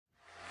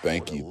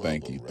Thank you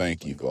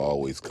for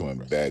always coming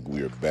back.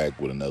 We are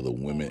back with another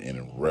Women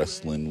in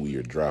Wrestling. We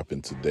are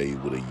dropping today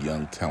with a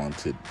young,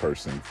 talented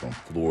person from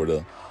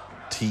Florida,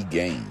 T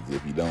Gaines.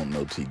 If you don't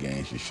know T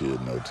Gaines, you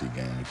should know T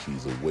Gaines.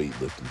 She's a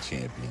weightlifting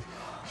champion.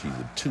 She's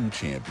a two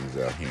champions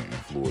out here in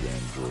Florida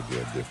and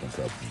Georgia at different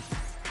companies.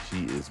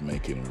 She is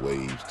making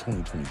waves.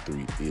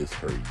 2023 is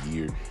her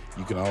year.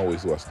 You can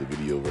always watch the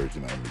video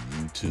version on the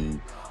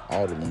YouTube.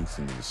 All the links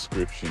in the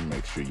description.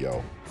 Make sure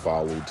y'all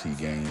follow T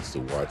Gaines to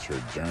watch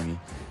her journey.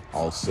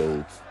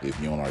 Also, if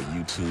you're on our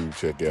YouTube,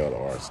 check out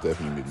our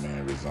Stephanie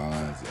McMahon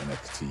Resigns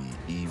NXT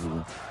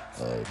Evil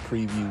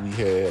preview we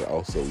had.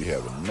 Also, we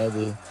have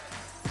another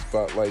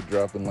spotlight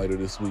dropping later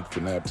this week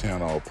for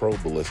Naptown All Pro,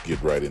 but let's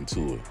get right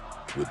into it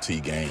with T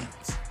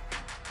Gaines.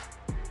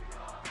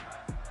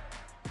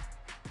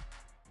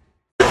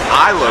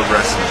 I love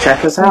wrestling.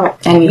 Check us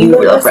out. And you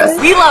love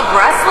wrestling. We love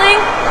wrestling?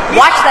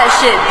 Watch that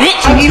shit,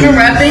 bitch. And even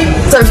rapping.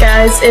 What's up,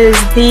 guys? It is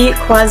the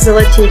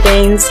Quadzilla T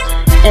Gaines.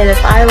 And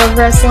if I love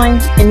wrestling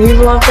and you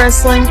love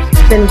wrestling,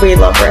 then we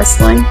love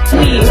wrestling.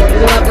 We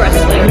love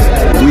wrestling.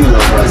 We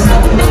love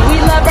wrestling. We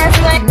love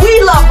wrestling.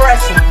 We love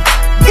wrestling.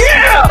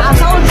 Yeah! I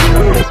told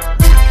you.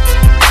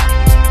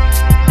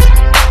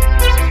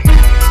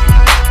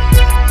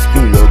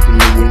 Welcome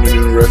to Women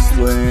in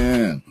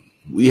Wrestling.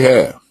 We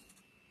have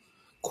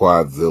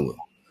Quadzilla.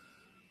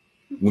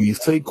 When you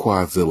say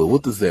Quadzilla,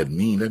 what does that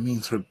mean? That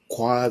means her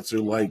quads are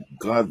like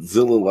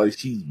Godzilla, like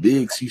she's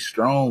big, she's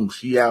strong,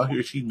 she out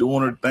here, she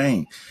doing her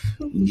thing.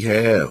 We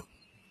have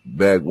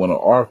back one of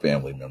our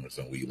family members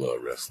and We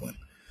Love Wrestling,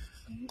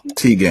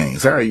 T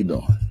Gaines. How are you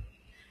doing?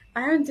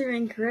 I'm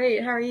doing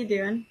great. How are you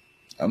doing?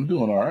 I'm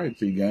doing all right,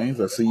 T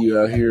Gaines. I see you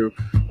out here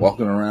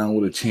walking around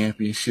with a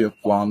championship,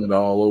 flaunting it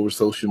all over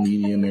social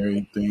media and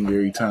everything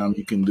every time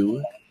you can do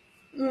it.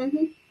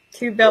 Mm-hmm.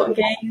 2 belt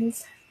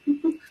gains.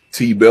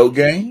 T-belt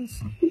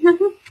gains?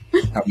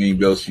 How many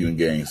belts you in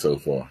gained so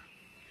far?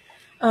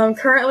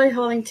 Currently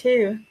holding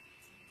 2.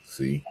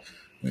 See,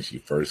 when she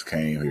first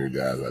came here,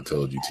 guys, I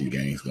told you T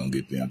Gaines gonna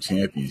get them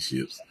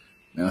championships.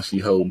 Now she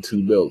holding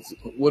 2 belts.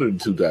 What are the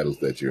 2 titles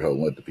that you're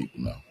holding? Let the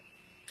people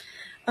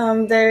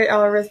know. They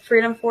are with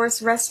Freedom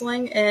Force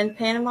Wrestling in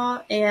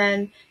Panama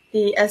and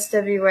the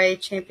SWA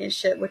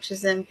Championship, which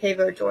is in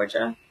Pavo,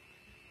 Georgia.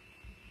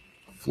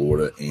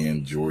 Florida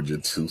and Georgia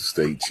 2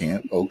 state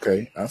champ.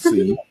 Okay, I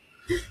see you.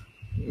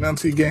 Now,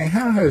 T Gaines,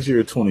 how has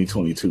your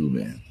 2022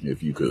 been,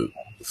 if you could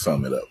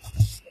sum it up?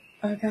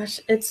 Oh gosh,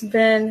 it's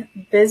been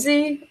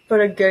busy, but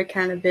a good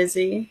kind of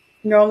busy.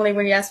 Normally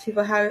when you ask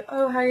people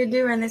how you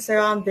doing, they say,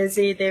 oh, I'm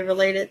busy. They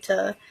relate it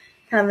to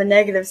kind of a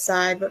negative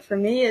side. But for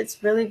me,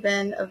 it's really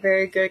been a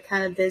very good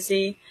kind of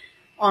busy.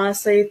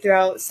 Honestly,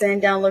 throughout sitting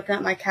down, looking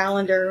at my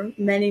calendar,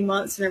 many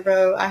months in a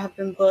row, I have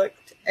been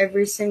booked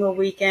every single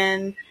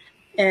weekend.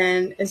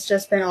 And it's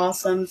just been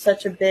awesome. I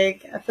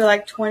feel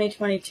like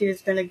 2022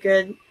 has been a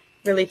good,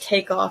 really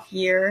take-off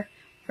year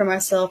for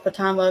myself, a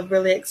time of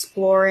really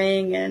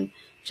exploring and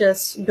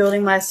just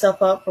building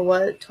myself up for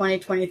what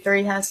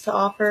 2023 has to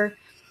offer.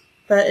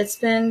 But it's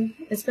been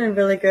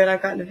really good.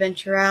 I've gotten to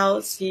venture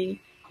out, see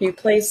new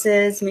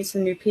places, meet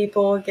some new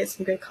people, get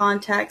some good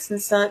contacts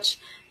and such.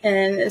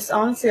 And it's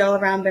honestly all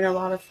around been a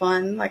lot of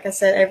fun. Like I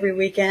said, every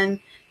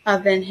weekend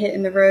I've been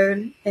hitting the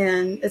road,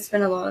 and it's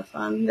been a lot of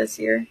fun this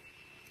year.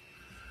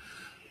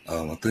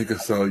 I think I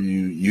saw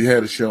you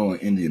had a show in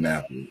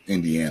Indianapolis,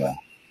 Indiana,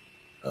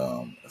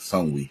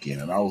 some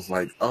weekend, and I was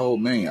like, oh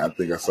man, I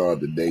think I saw it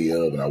the day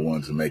of, and I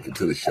wanted to make it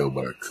to the show,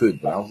 but I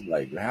couldn't. But I was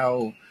like,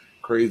 how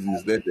crazy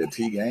is that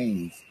T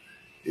Gaines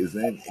is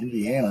in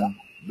Indiana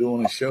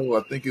doing a show?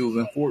 I think it was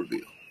in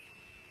Fortville.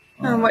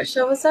 What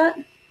show was that?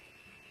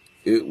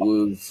 It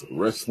was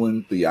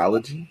Wrestling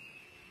Theology.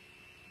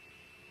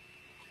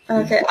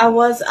 Okay,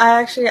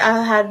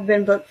 I had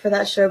been booked for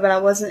that show, but I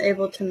wasn't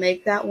able to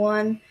make that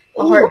one.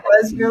 My heart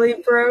was really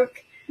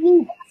broke.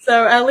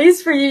 So at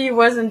least for you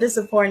wasn't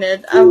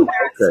disappointed. There were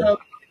some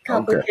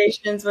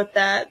complications with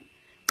that.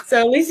 So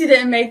at least you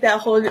didn't make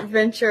that whole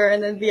adventure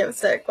and then be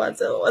upset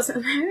Quadzilla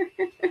wasn't there.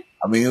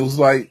 I mean, it was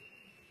like,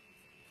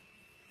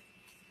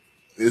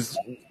 it's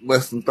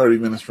less than 30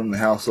 minutes from the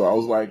house. So I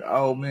was like,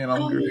 oh man,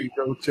 I'm ready to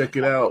go check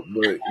it out.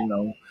 But,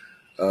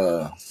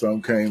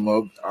 some came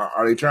up.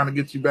 Are they trying to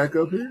get you back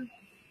up here?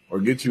 Or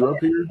get you up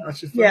here, I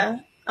should say? Yeah,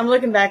 I'm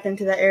looking back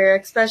into that area,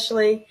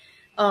 especially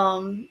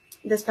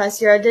this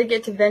past year. I did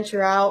get to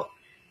venture out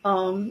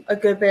a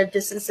good bit of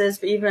distances,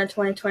 but even in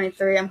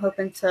 2023, I'm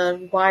hoping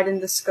to widen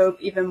the scope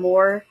even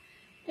more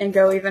and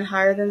go even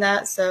higher than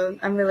that. So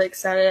I'm really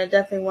excited. I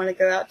definitely want to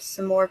go out to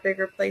some more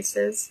bigger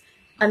places.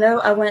 I know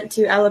I went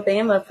to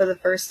Alabama for the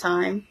first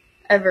time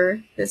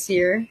ever this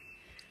year.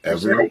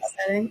 That's really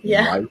exciting.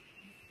 Yeah. Life?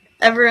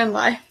 Ever in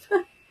life.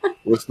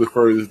 What's the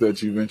furthest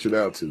that you ventured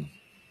out to?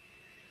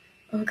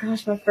 Oh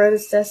gosh, my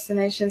furthest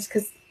destinations,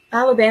 because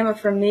Alabama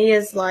for me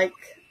is like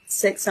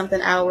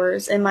 6-something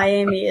hours, and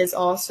Miami is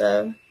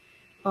also.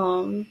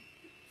 So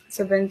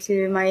I've been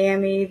to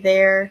Miami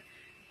there.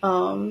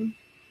 Yeah,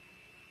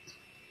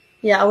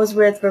 I was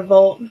with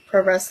Revolt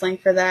Pro Wrestling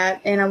for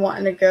that, and I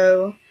wanted to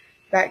go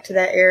back to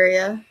that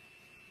area.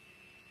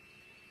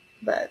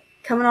 But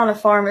coming on a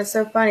farm is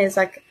so funny. It's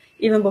like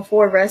even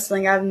before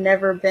wrestling, I've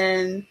never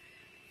been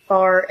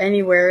far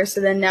anywhere.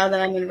 So then now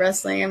that I'm in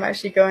wrestling, I'm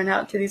actually going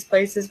out to these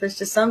places. But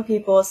to some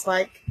people, it's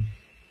like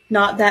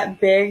not that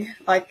big,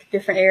 like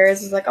different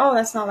areas. It's like, oh,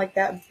 that's not like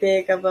that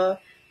big of a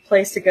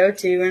place to go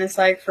to. And it's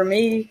like, for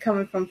me,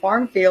 coming from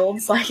farm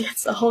fields, like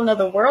it's a whole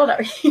nother world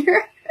out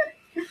here.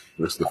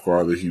 What's the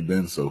farthest you've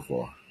been so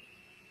far?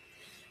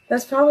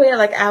 That's probably at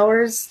like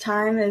hours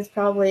time is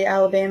probably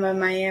Alabama and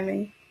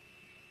Miami.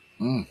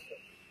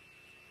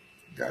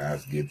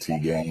 Guys, get T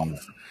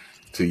Gaines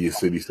to your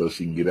city so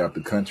she can get out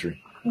the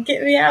country.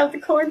 Get me out of the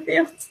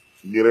cornfields.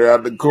 Get her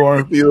out the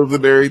cornfields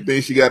and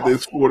everything. She got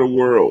this for the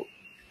world.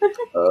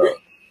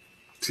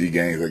 T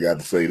Gaines, I got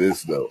to say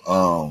this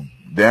though.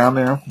 Down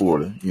there in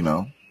Florida, you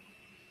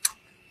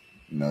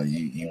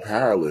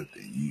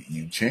powerlifting,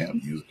 you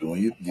champ, you was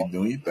doing your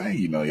thing.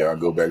 Y'all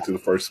go back to the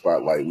first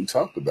spotlight. We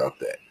talked about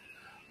that.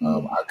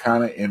 I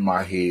kind of in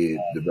my head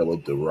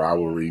developed a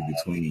rivalry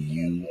between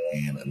you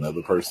and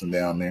another person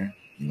down there.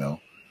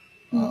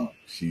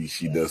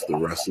 She does the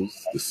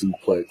wrestles, the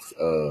suplex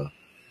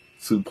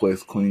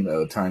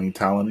queen, Tiny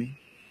Talony.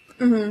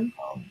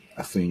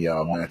 I seen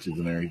y'all matches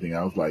and everything.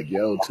 I was like,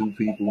 yo, two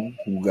people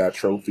who got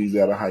trophies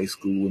out of high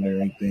school and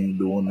everything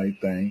doing their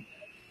thing.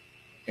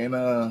 And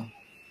I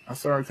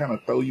started kind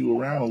of throw you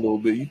around a little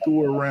bit. You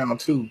threw her around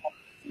too.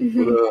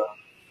 But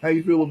how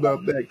you feel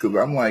about that? Because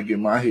I'm like,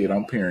 in my head,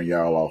 I'm pairing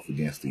y'all off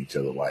against each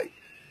other. Like,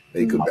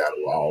 they could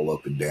battle all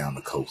up and down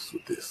the coast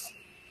with this.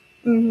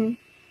 Listen,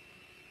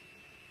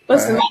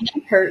 my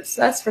neck hurts.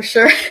 That's for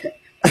sure.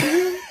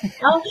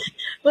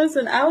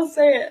 Listen, I will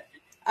say it.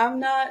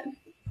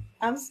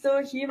 I'm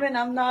still human.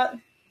 I'm not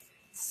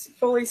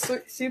fully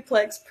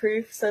suplex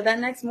proof. So that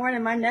next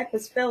morning, my neck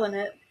was feeling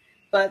it.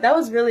 But that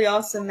was really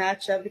awesome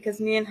matchup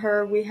because me and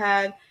her, we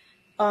had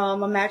a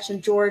match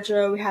in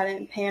Georgia. We had it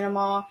in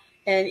Panama.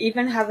 And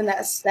even having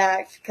that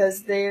stacked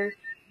because they're,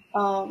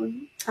 I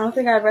don't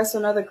think I'd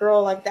wrestled another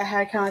girl like that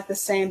had kind of like the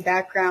same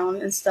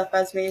background and stuff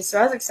as me. So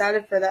I was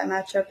excited for that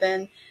matchup.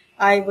 And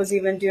I was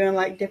even doing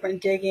like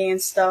different digging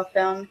and stuff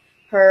on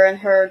her and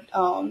her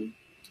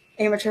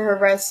amateur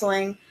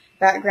wrestling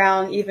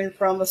background, even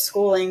from the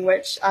schooling,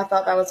 which I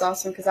thought that was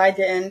awesome because I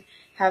didn't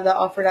have that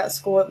offered at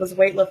school. It was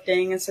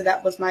weightlifting, and so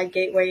that was my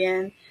gateway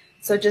in.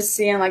 So just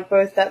seeing like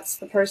both, that's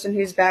the person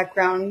whose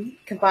background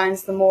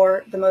combines the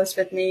most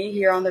with me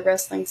here on the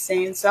wrestling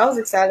scene. So I was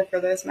excited for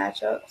those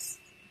matchups.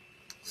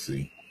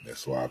 See,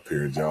 that's why I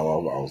paired y'all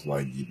off. I was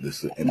like,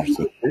 this is an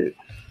interesting fit.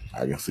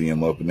 I can see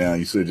him up and down.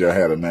 You said y'all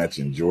had a match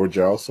in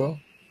Georgia also?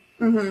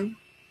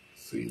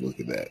 See, look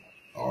at that.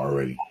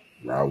 Already.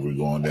 Rivalry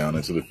going down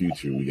into the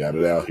future. We got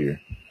it out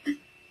here.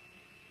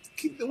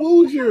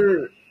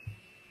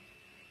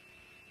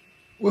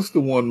 What's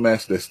the one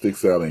match that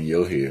sticks out in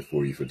your head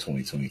for you for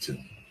 2022?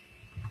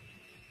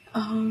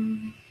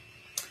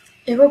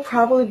 It will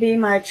probably be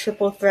my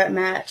triple threat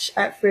match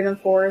at Freedom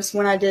Force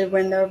when I did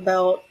win their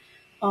belt.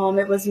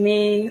 It was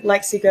me,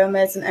 Lexi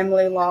Gomez, and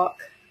Emily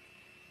Locke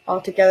all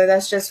together.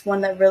 That's just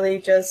one that really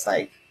just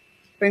like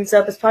brings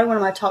up. It's probably one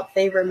of my top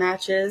favorite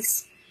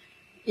matches,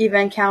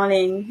 even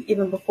counting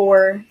even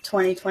before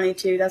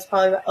 2022. That's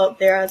probably up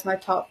there as my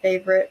top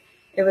favorite.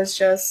 It was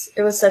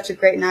such a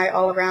great night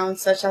all around,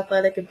 such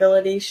athletic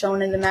ability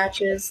shown in the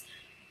matches,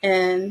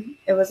 and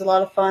it was a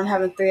lot of fun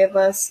having three of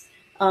us.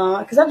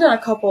 Because I've done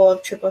a couple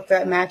of triple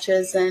threat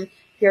matches, and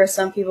here are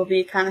some people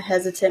be kind of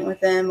hesitant with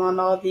them on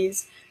all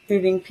these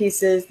moving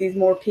pieces, these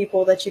more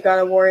people that you got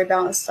to worry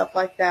about and stuff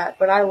like that.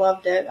 But I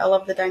loved it. I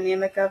loved the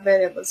dynamic of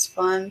it. It was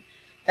fun.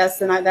 That's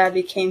the night that I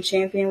became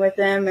champion with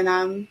them, and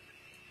I'm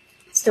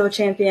still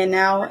champion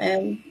now.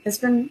 And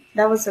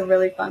that was a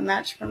really fun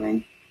match for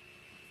me.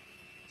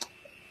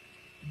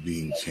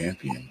 Being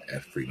champion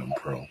at Freedom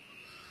Pro,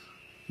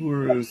 who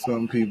are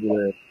some people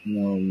that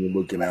you're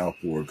looking out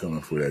for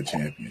coming for that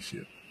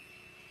championship?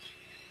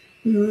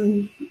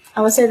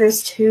 I would say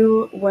there's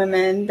two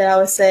women that I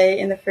would say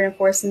in the Freedom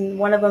Force, and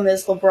one of them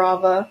is La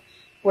Brava,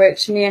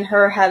 which me and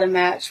her had a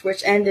match,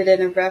 which ended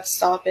in a ref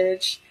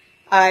stoppage.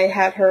 I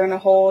had her in a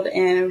hold,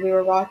 and we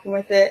were rocking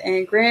with it.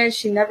 And granted,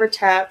 she never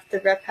tapped. The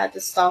ref had to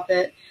stop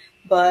it.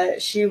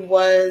 But she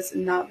was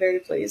not very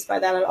pleased by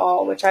that at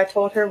all, which I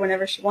told her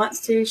whenever she wants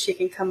to, she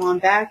can come on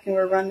back and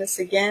we'll run this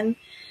again.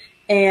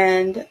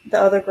 And the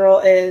other girl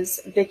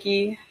is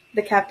Vicky,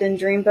 the Captain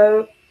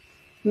Dreamboat.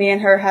 Me and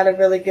her had a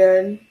really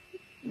good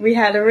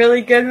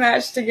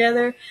match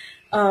together.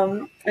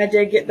 I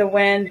did get the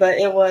win, but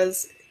it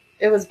was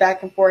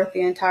back and forth the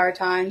entire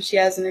time. She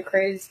has a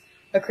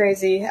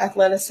crazy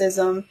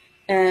athleticism,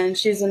 and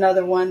she's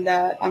another one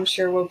that I'm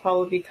sure will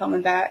probably be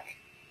coming back.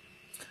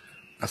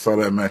 I saw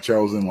that match. I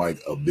was in like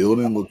a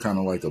building, looked kind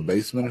of like a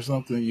basement or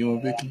something. You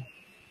and Vicky?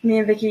 Me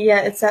and Vicky, yeah.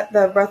 It's at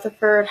the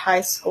Rutherford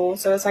High School,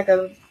 so it's like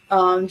a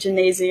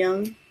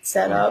gymnasium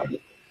setup.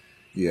 Okay.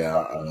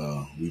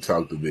 Yeah, we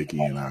talked to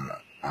Vicky, and I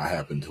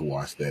happened to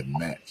watch that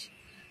match.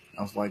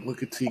 I was like,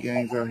 look at T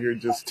Gaines out here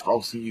just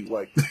tossing you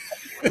like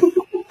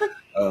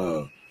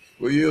well,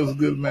 yeah, it was a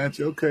good match.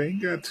 Okay,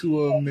 got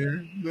two of them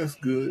there. That's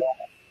good.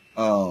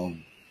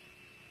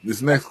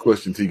 this next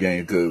question, T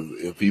Gaines, because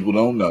if people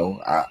don't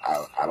know,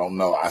 I don't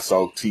know. I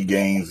saw T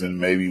Gaines in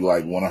maybe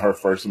like one of her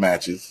first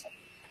matches.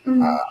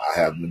 I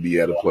happened to be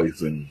at a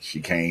place and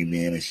she came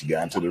in and she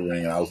got into the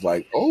ring and I was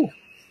like, oh,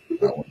 I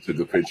went and took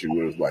a picture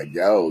where it was like,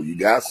 yo, you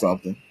got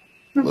something.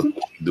 Look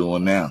what you're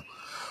doing now.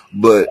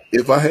 But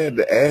if I had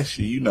to ask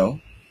you, you know,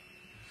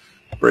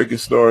 breaking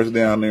stars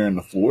down there in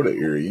the Florida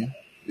area,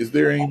 is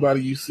there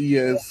anybody you see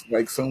as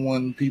like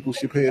someone people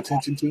should pay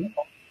attention to?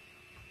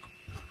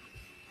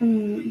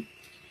 In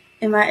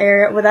my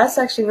area, well, that's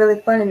actually really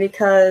funny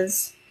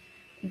because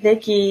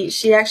Vicky,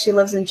 she actually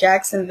lives in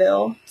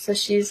Jacksonville, so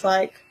she's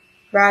like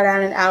right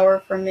at an hour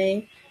from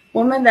me.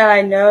 Woman that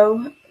I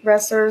know,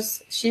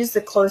 wrestlers, she's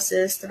the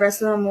closest. The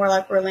rest of them more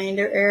like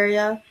Orlando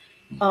area.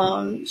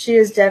 She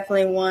is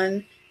definitely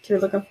one to be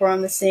looking for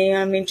on the scene.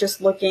 I mean, just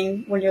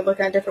looking when you're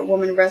looking at different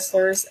women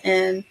wrestlers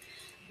and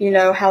you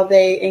know how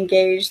they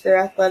engage their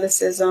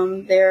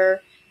athleticism,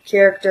 their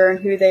character, and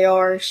who they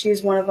are.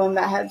 She's one of them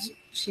that has.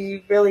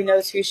 She really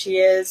knows who she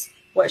is,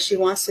 what she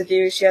wants to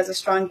do. She has a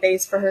strong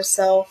base for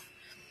herself.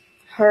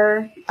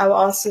 I will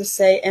also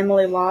say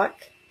Emily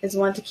Locke is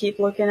one to keep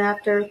looking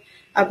after.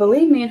 I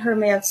believe me and her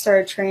may have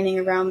started training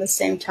around the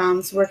same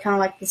time, so we're kind of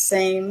like the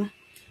same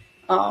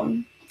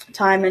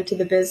time into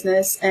the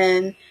business,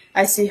 and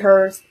I see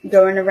her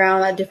going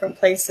around at different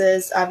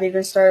places. I've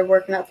even started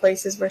working at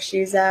places where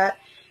she's at.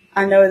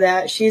 I know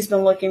that she's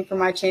been looking for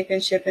my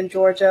championship in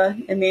Georgia,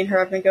 and me and her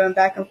have been going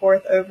back and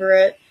forth over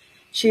it.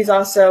 She's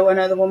also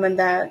another woman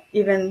that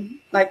even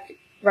like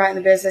right in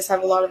the business I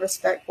have a lot of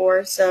respect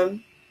for. So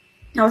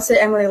I would say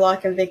Emily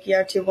Locke and Vicky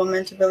are two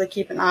women to really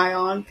keep an eye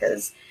on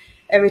because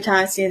every time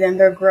I see them,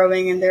 they're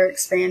growing and they're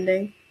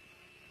expanding.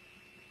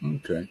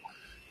 Okay.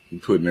 I'm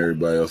putting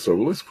everybody else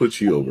over. Let's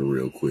put you over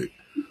real quick.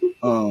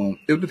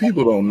 If the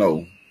people don't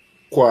know,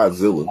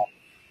 Quadzilla,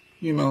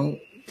 you know,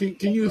 can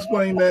you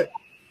explain that?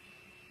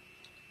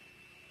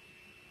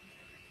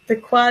 The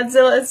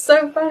Quadzilla is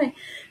so funny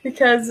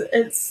because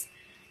it's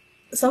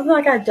something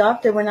like I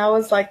adopted when I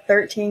was like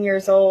 13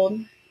 years old.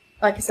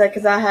 Like I said,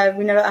 because I have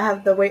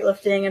the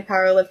weightlifting and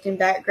powerlifting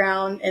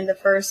background, and the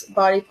first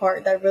body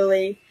part that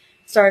really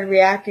started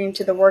reacting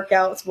to the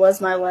workouts was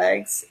my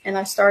legs. And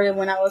I started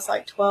when I was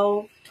like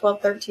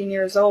 13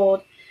 years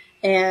old,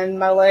 and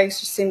my legs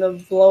just seemed to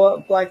blow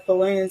up like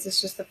balloons. It's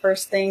just the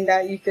first thing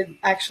that you could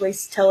actually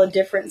tell a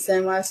difference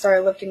in when I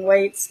started lifting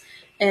weights.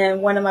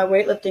 And one of my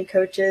weightlifting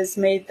coaches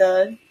made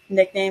the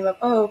nickname of,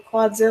 oh,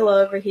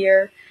 Quadzilla over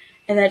here.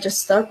 And that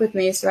just stuck with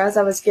me. So as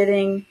I was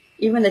getting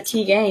even the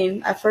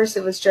T-Gain, at first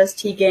it was just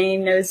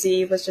T-Gain, no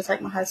Z, was just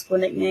like my high school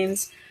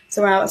nicknames.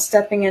 So when I was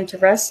stepping into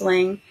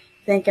wrestling,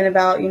 thinking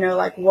about, you know,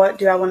 like what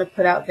do I want to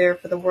put out there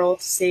for the world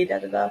to see,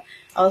 I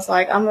was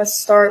like, I'm going to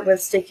start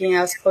with sticking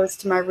as close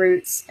to my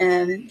roots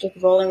and just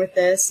rolling with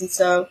this. And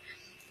so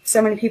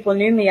many people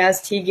knew me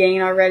as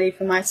T-Gain already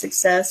for my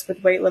success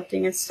with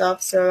weightlifting and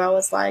stuff. So I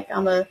was like,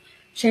 I'm going to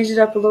change it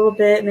up a little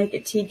bit, make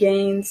it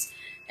T-Gains.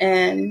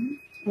 And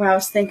when I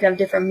was thinking of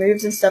different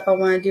moves and stuff I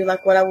want to do,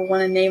 like what I would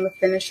want to name a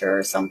finisher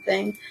or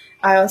something,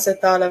 I also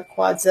thought of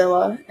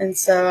Quadzilla. And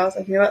so I was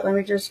like, you know what, let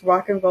me just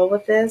rock and roll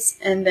with this.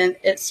 And then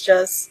it's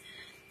just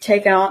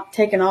taken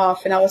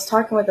off. And I was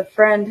talking with a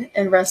friend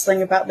in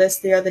wrestling about this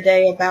the other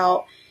day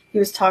he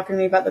was talking to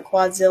me about the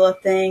Quadzilla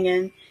thing.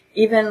 And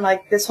even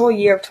like this whole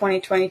year of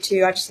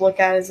 2022, I just look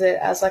at it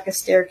as like a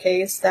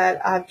staircase that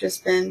I've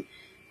just been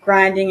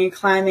grinding and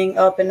climbing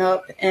up and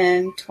up.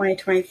 In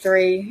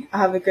 2023, I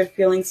have a good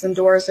feeling some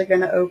doors are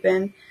going to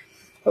open.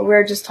 But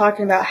we're just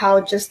talking about how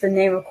just the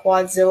name of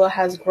Quadzilla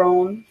has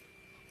grown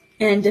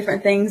and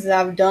different things that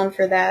I've done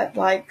for that,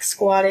 like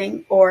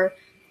squatting or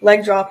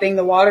leg dropping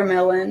the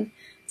watermelon.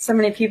 So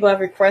many people have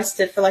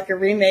requested for like a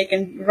remake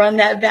and run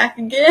that back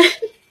again.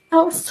 I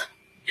was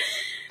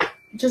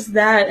just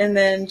that, and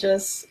then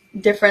just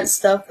different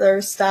stuff,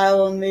 their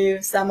style and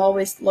moves. I'm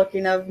always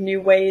looking of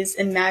new ways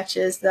in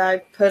matches that I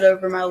put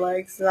over my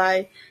legs, that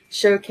I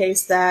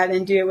showcase that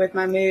and do it with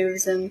my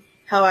moves and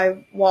how I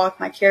walk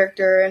my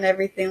character and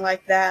everything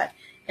like that.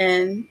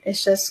 And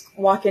it's just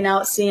walking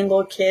out, seeing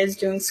little kids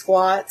doing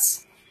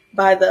squats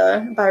by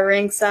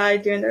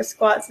ringside, doing their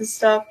squats and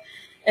stuff,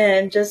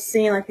 and just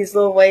seeing like these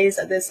little ways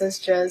that this has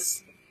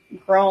just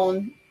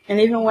grown. And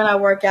even when I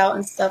work out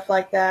and stuff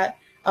like that,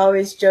 I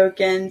always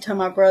joke and tell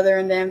my brother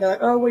and them, they're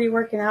like, oh, what are you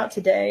working out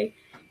today?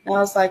 And I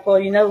was like, well,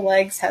 you know,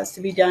 legs has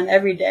to be done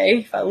every day.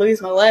 If I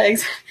lose my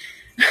legs,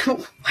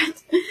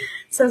 what?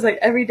 So I was like,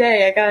 every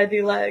day I gotta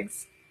do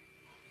legs.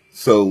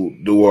 So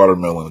the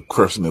watermelon,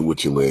 crushing it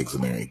with your legs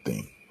and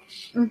everything.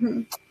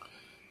 Mm-hmm.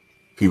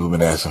 People have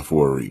been asking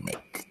for a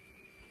remake.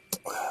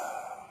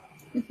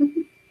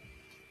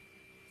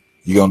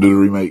 You gonna do the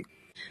remake?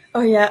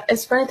 Oh, yeah.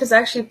 It's funny because I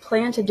actually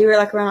planned to do it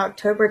like around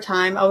October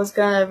time. I was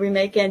going to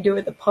remake it and do it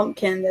with the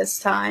pumpkin this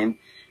time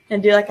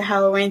and do like a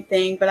Halloween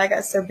thing, but I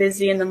got so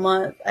busy in the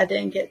month I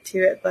didn't get to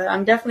it. But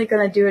I'm definitely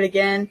going to do it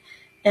again.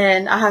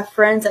 And I have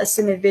friends that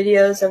send me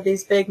videos of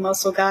these big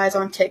muscle guys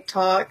on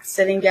TikTok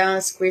sitting down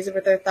and squeezing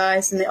with their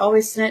thighs, and they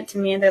always send it to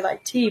me and they're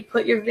like, T,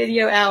 put your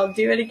video out,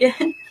 do it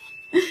again.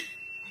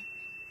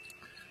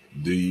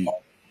 Do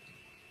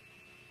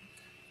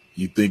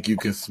You think you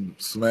can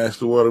smash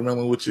the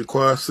watermelon with your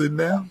quad sitting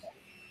down?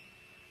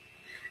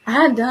 I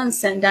had done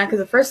sitting down because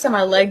the first time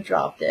I leg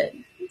dropped it.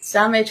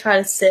 So I may try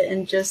to sit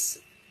and just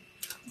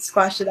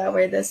squash it that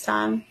way this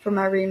time for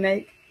my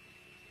remake.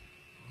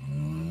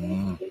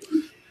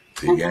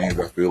 T Games,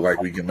 I feel like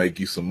we can make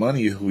you some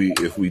money if we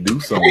do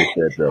something with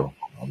that though.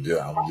 I'm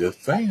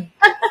just saying.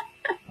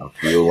 I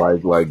feel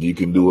like you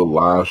can do a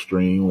live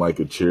stream, like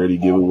a charity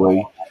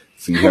giveaway.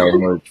 See how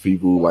much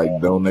people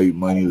like donate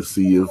money to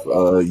see if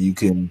you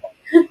can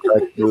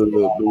crack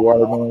the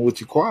watermelon with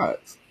your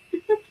quads.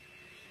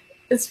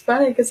 It's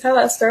funny because how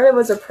that started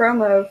was a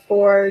promo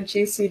for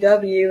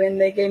GCW,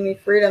 and they gave me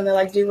freedom. They're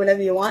like, do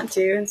whatever you want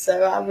to. And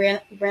so I ran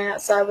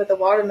outside with a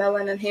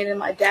watermelon and handed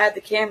my dad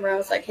the camera. I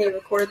was like, hey,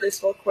 record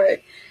this real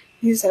quick.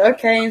 He said,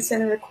 okay, and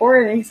sent a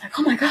recording. He's like,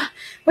 oh my God,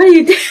 what are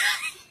you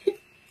doing?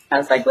 I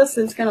was like,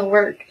 listen, it's going to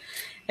work.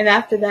 And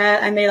after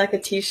that, I made like a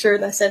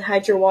t-shirt that said,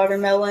 hide your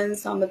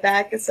watermelons. On the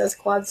back, it says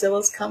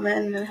Quadzilla's coming,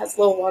 and it has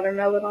a little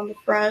watermelon on the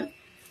front.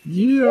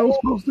 Yeah, I was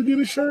supposed to get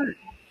a shirt.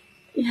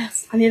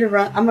 Yes, I need to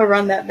run. I'm going to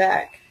run that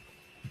back.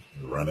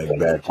 Run it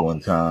back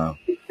one time.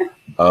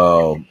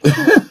 Oh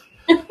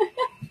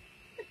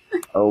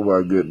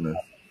my goodness.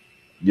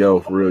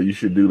 Yo, for real, you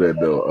should do that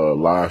though.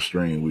 Live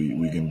stream,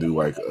 we can do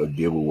like a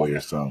giveaway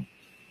or something.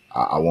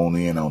 I won't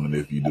in on it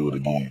if you do it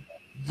again.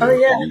 Oh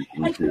yeah.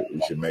 We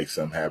should make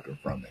something happen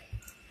from it.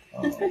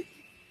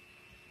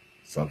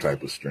 Some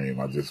type of stream.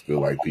 I just feel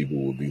like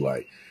people will be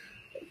like,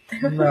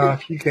 nah,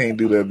 she can't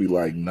do that. Be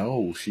like,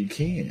 no, she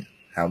can.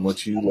 How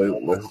much you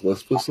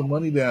let's put some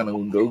money down and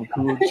we'll go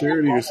to a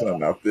charity or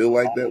something. I feel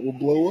like that will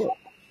blow up.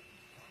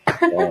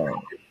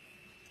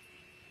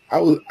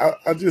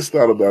 I just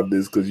thought about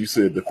this because you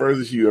said the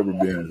furthest you ever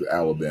been is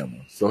Alabama.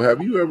 So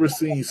have you ever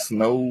seen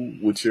snow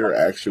with your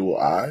actual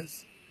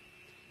eyes?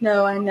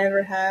 No, I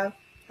never have.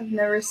 I've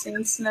never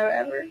seen snow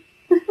ever.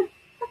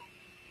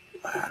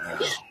 Wow.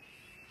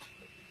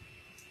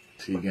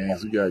 T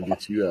Games, we gotta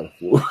get you out of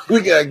Florida.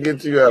 We gotta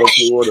get you out of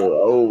Florida.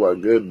 Oh my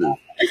goodness.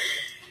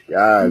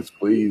 Guys,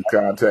 please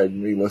contact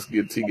me. Let's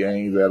get T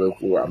Games out of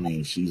Florida. I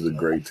mean, she's a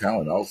great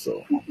talent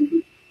also.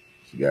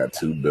 She got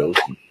 2 belts.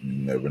 You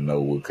never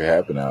know what could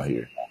happen out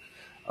here.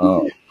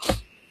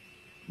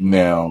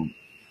 Now,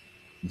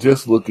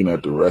 just looking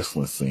at the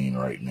wrestling scene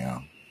right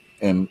now,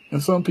 and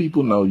some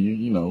people know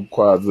you know,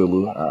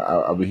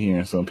 Quadzilla. I've been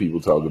hearing some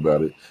people talk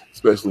about it,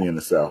 especially in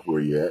the South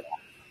where you're at.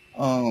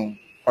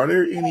 Are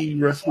there any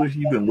wrestlers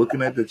you've been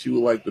looking at that you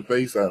would like to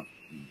face?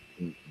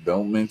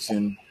 Don't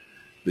mention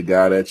the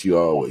guy that you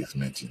always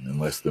mention,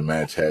 unless the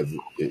match has.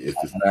 If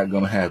it's not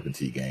going to happen,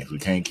 T Games, we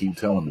can't keep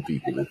telling the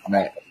people it's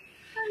match.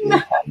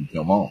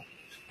 Come on.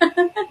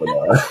 But,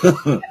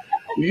 do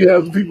you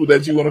have the people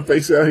that you want to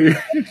face out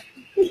here?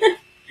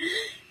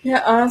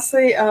 Yeah,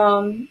 honestly,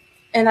 and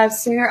I've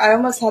seen her. I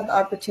almost had the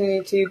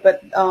opportunity to,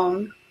 but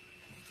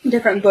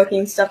different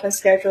booking stuff and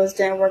schedules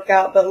didn't work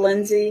out. But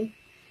Lindsay,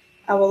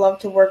 I would love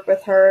to work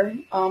with her.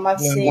 I've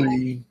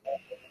seen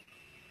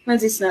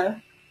Lindsay Snow,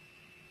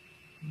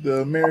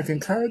 the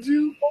American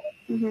Kaiju.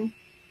 Mm-hmm.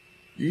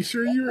 You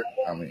sure you're?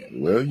 I mean,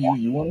 well,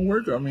 you want to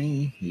work? I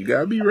mean, you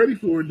gotta be ready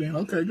for it. Then,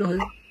 okay, go ahead.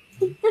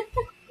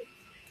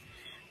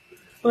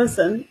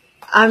 Listen,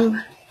 I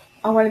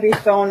want to be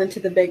thrown into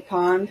the big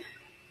pond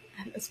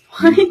at this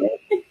point.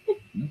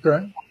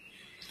 Okay.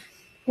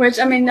 Which,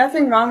 I mean,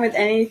 nothing wrong with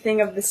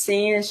anything of the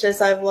scene. It's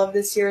just I've loved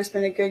this year. It's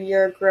been a good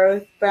year of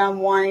growth, but I'm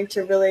wanting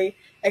to really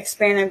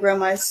expand and grow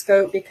my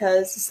scope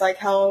because it's like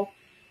how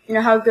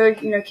good,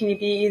 can you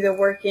be either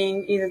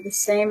working either the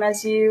same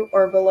as you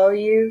or below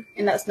you?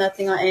 And that's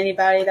nothing on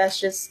anybody. That's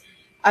just,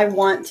 I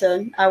want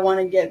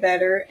to get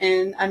better.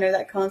 And I know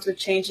that comes with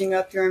changing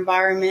up your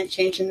environment,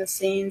 changing the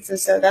scenes. And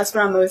so that's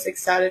what I'm most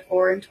excited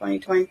for in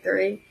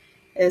 2023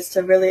 is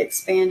to really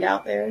expand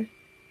out there.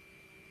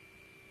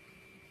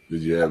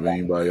 Did you have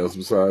anybody else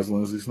besides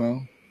Lindsay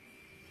Snow?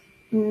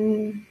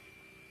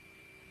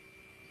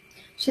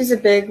 She's a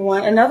big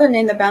one. Another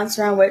name that bounced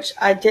around, which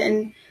I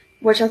think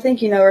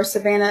are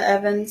Savannah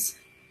Evans.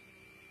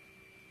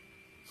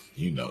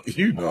 I know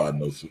Savannah.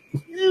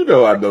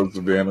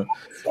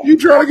 You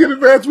trying to get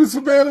advanced with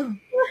Savannah?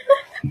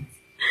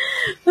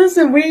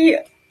 Listen,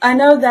 I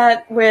know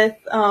that with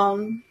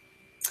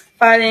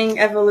Fighting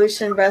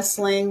Evolution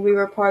Wrestling, we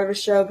were part of a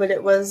show, but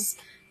it was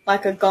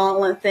like a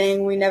gauntlet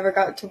thing. We never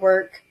got to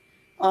work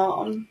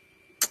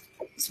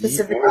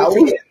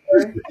specifically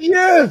together.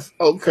 Yes.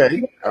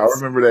 Okay. I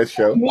remember that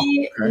show.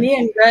 Me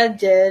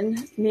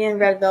and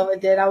Red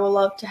Velvet did. I would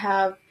love to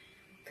have,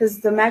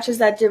 because the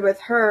matches I did with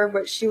her,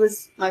 which she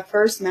was my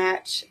first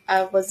match,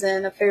 I was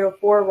in a Fatal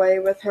 4-Way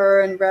with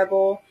her and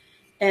Rebel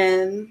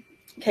and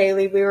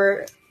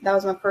Kaylee. That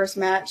was my first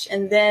match.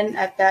 And then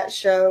at that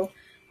show,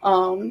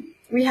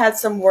 we had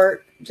some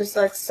work, just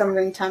like some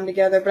ring time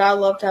together, but I'd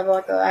love to have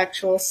like an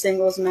actual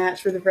singles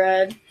match with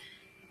Red.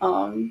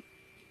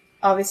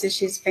 Obviously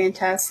she's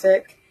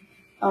fantastic.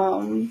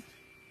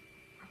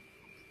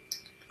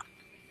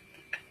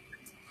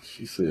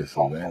 She said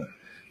Savannah.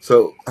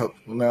 So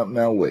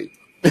now wait.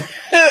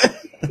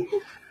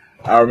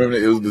 I remember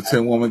it was the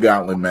 10-woman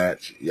gauntlet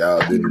match. Y'all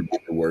didn't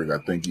get to work. I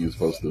think you was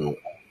supposed to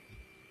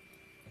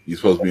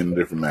be in a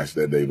different match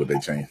that day, but they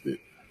changed it.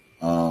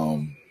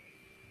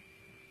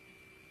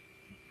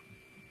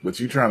 But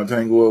you trying to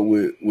tangle up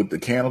with the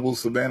cannibal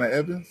Savannah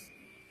Evans?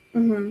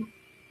 Mm-hmm.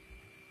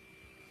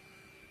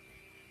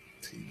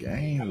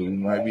 T-Game, we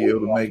might be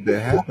able to make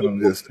that happen. I'm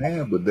just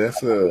saying, but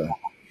that's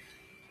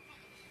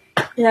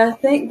Yeah, I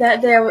think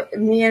that day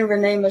me and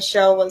Renee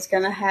Michelle was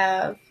going to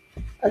have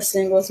a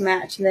singles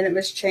match, and then it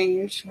was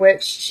changed,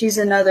 which she's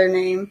another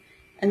one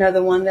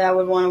that I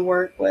would want to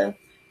work with.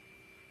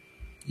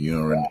 You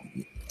know,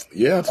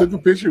 yeah, I took a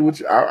picture with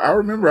you. I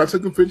remember I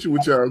took a picture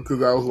with y'all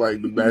because I was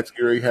like, the match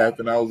already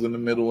happened. I was in the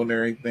middle and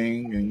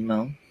everything,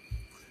 and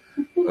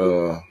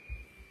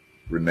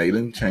Renee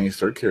done changed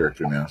her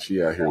character now.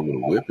 She out here with a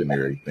whip and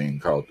everything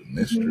called the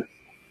Mistress.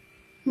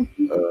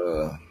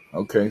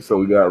 Okay, so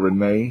we got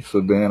Renee,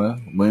 Savannah,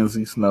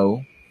 Lindsay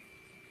Snow,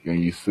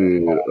 and you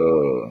said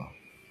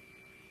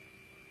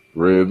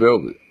Red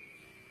Velvet.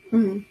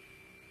 Mm-hmm.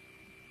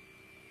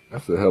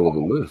 That's a hell of a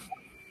list.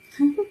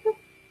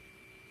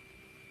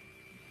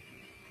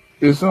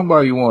 If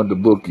somebody wanted to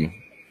book you,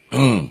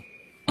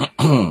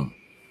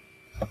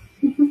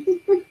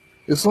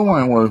 if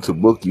someone wanted to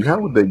book you, how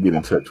would they get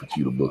in touch with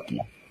you to book you?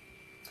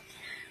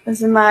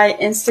 This is my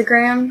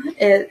Instagram.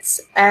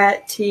 It's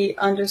at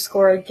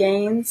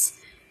 @T_gains.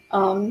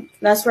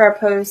 That's where I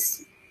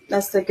post.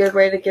 That's the good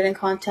way to get in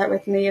contact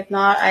with me. If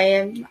not, I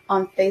am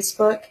on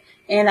Facebook,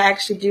 and I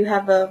actually do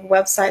have a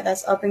website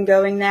that's up and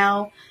going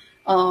now.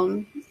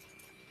 Why'd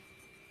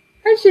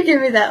you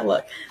give me that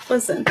look?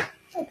 Listen,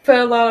 I put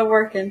a lot of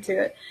work into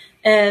it,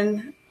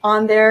 and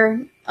on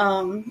there,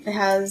 it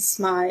has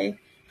my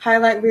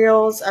highlight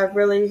reels. I've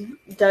really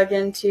dug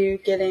into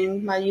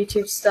getting my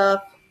YouTube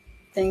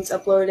things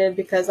uploaded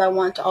because I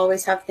want to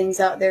always have things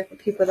out there for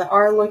people that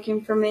are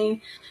looking for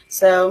me.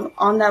 So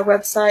on that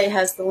website, it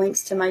has the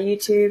links to my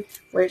YouTube,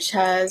 which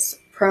has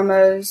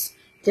promos,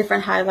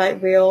 different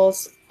highlight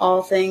reels,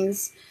 all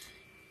things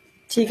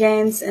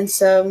T-Gains. And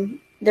so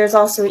there's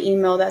also an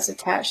email that's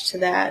attached to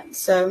that.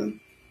 So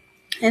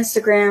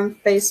Instagram,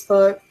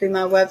 Facebook, through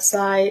my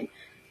website.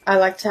 I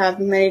like to have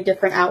many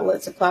different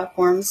outlets and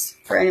platforms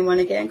for anyone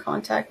to get in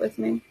contact with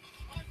me.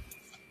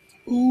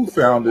 Ooh,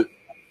 found it.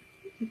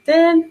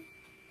 Then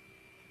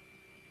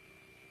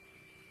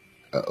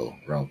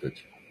wrong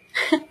picture.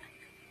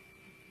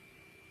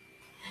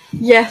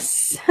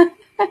 yes.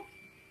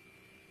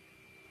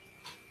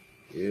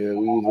 Yeah, we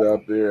was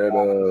out there at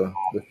the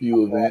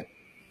Few event.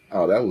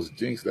 Oh, that was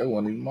Jinx. That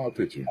wasn't even my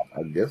picture.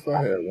 I guess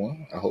I had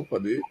one. I hope I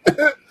did.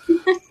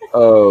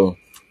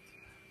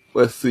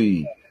 Let's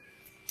see.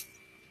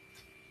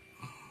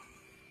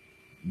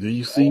 Do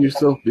you see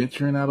yourself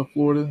venturing out of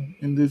Florida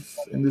in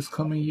this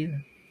coming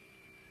year?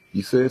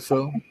 You said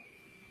so?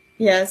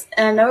 Yes,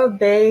 and I know a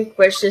big,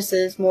 which this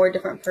is more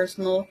different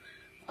personal.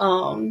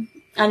 I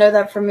know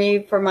that for me,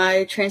 for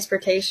my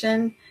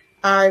transportation,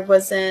 I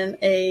was in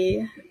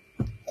a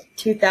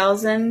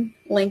 2000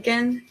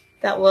 Lincoln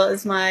that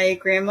was my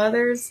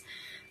grandmother's.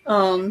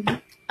 I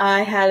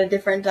had a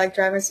different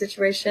driving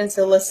situation.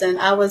 So listen,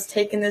 I was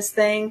taking this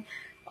thing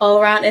all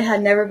around. It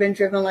had never been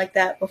driven like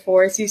that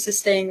before. It's used to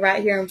staying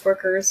right here in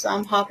Booker. So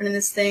I'm hopping in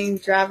this thing,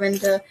 driving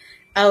to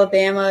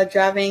Alabama,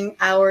 driving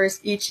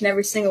hours each and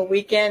every single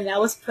weekend. And I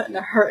was putting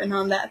a hurting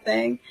on that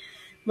thing.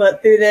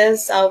 But through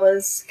this,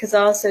 because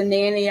I also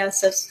nanny, I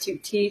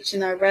substitute teach,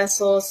 and I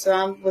wrestle. So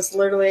I was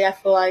literally, I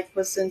feel like,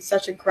 was in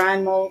such a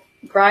grind mode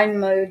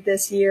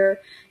this year.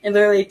 And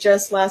literally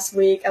just last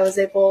week, I was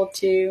able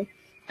to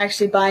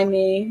actually buy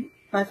me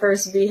my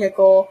first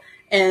vehicle.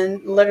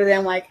 And literally,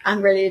 I'm like,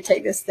 I'm ready to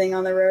take this thing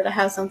on the road. I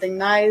have something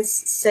nice,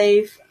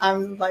 safe.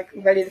 I'm like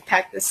ready to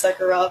pack this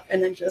sucker up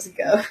and then just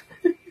go.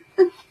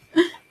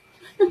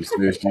 She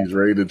said she's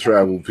ready to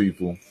travel,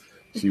 people.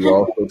 She will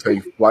also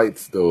take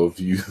flights, though,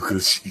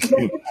 because she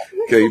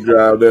can't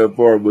drive that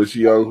far, but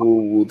she also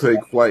will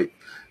take flight.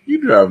 You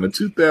driving a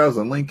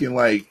 2000 Lincoln,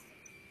 like,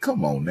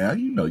 come on now.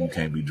 You know you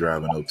can't be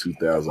driving a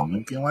 2000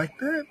 Lincoln like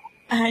that.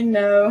 I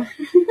know.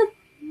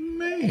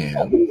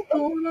 Man, what's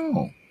going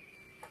on?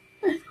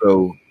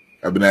 So,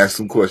 I've been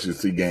asking some questions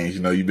to Gaines.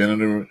 You know, you've been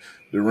in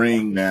the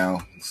ring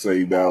now,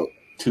 say about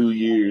 2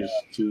 years,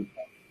 two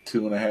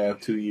and a half,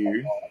 2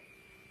 years.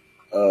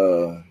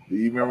 Do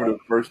you remember the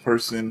first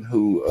person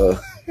who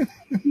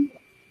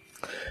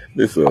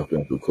this is an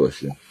offensive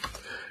question.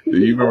 Do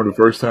you remember the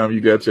first time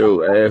you got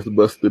your ass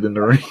busted in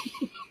the ring?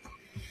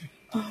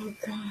 Oh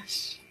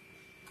gosh.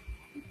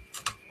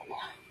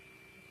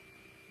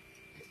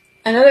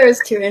 I know there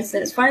was 2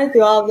 incidents. Funny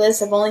through all of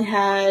this, I've only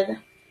had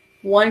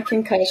 1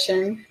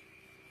 concussion,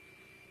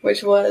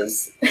 which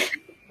was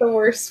the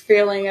worst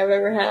feeling I've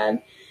ever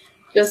had.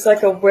 Just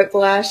like a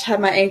whiplash, had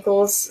my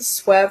ankles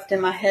swept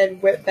and my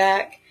head whipped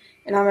back.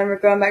 And I remember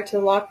going back to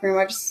the locker room.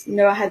 I just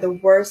know I had the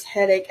worst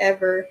headache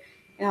ever.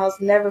 And I was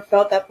never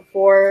felt that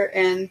before.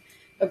 And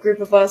a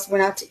group of us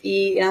went out to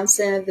eat. And I'm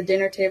sitting at the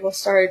dinner table,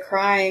 started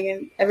crying.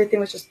 And everything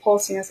was just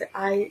pulsing. I was like,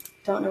 I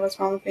don't know what's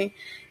wrong with me.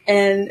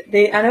 And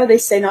I know they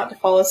say not to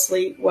fall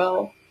asleep.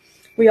 Well,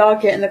 we all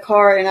get in the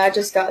car, and I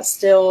just got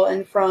still.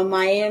 And from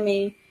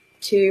Miami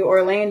to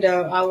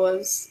Orlando, I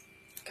was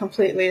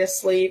completely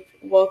asleep,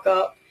 woke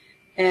up,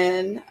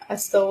 and I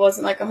still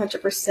wasn't like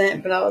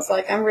 100%, but I was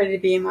like, I'm ready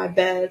to be in my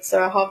bed.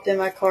 So I hopped in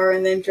my car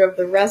and then drove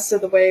the rest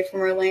of the way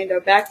from Orlando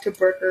back to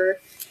Brooker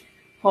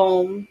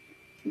home.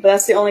 But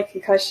that's the only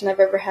concussion I've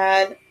ever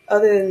had.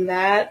 Other than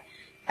that,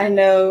 I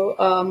know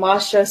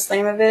Masha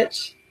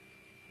Slamovich.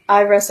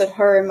 I wrestled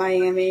her in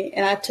Miami,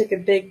 and I took a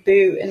big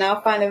boot, and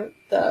I'll find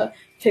the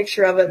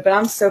picture of it, but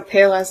I'm so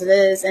pale as it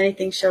is,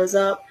 anything shows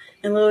up.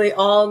 And literally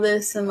all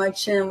this in my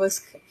chin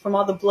was from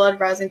all the blood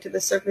rising to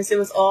the surface. It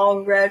was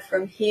all red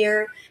from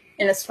here.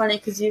 And it's funny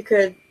because you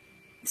could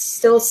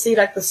still see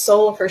like the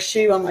sole of her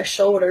shoe on my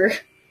shoulder.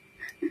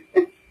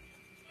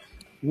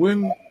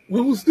 When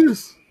was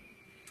this?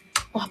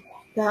 Oh,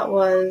 I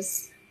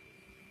was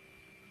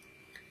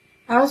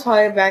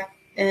probably back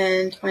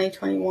in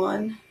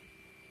 2021.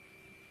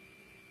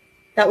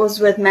 That was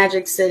with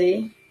Magic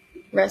City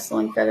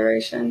Wrestling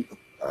Federation.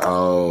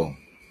 Oh,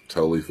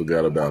 totally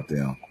forgot about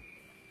them.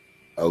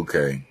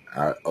 Okay.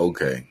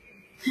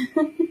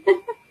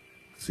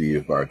 See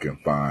if I can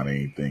find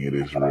anything of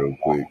this real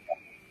quick.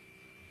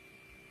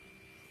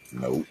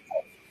 Nope.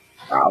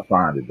 I'll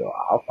find it though.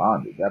 I'll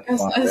find it.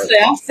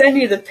 I'll send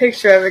you the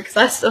picture of it because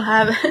I still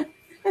have it.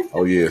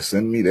 Oh yeah,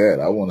 send me that.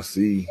 I want to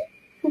see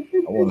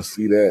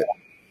that.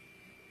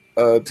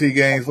 T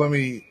Games, let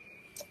me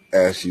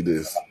ask you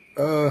this.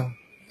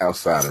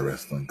 Outside of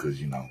wrestling,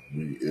 because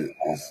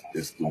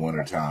it's the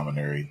winter time and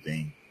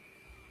everything.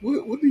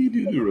 What do you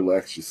do to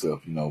relax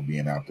yourself?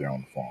 Being out there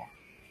on the farm.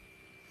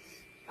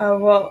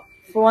 Well,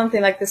 for one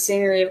thing, like the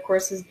scenery, of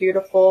course, is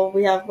beautiful.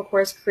 We have, of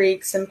course,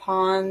 creeks and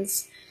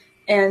ponds,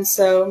 and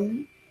so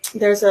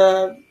there's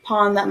a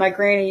pond that my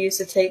granny used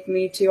to take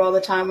me to all the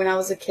time when I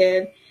was a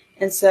kid,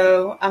 and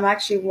so I'm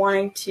actually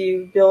wanting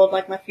to build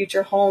like my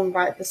future home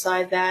right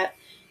beside that.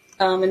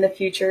 In the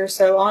future.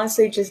 So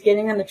honestly, just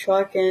getting in the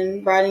truck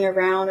and riding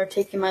around or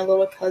taking my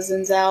little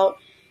cousins out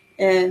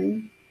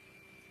and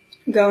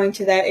going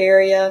to that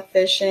area,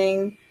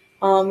 fishing.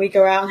 We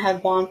go out and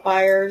have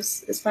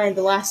bonfires. It's funny,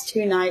 the last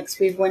 2 nights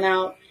we've went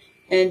out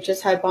and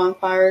just had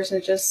bonfires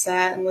and just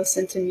sat and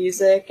listened to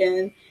music,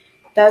 and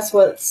that's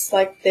what's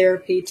like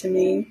therapy to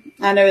me.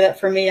 I know that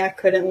for me, I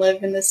couldn't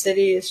live in the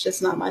city. It's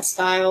just not my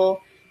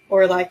style,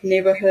 or like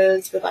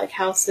neighborhoods with like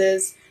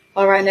houses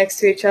all right next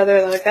to each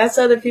other. Like that's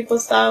other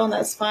people's style and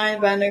that's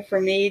fine. But I know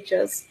for me,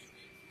 just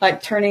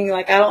like turning,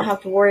 like I don't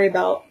have to worry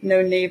about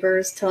no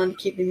neighbors telling to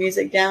keep the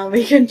music down.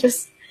 We can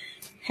just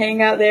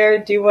hang out there,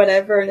 do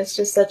whatever. And it's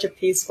just such a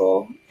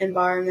peaceful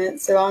environment.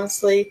 So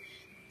honestly,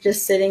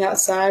 just sitting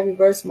outside, we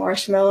roast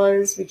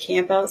marshmallows, we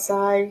camp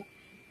outside,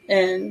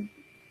 and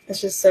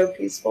it's just so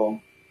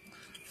peaceful.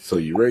 So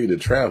you're ready to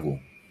travel,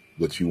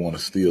 but you want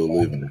to still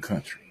live in the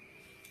country.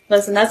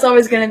 Listen, that's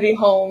always going to be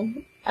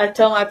home. I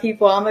tell my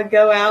people I'm going to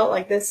go out,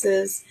 like this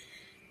is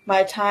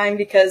my time,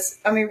 because,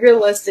 I mean,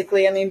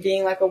 realistically, I mean,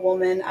 being like a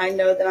woman, I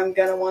know that I'm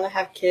going to want to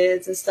have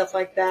kids and stuff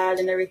like that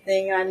and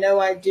everything. And I know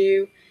I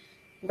do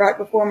right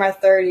before my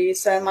 30s.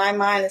 So in my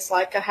mind, it's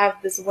like I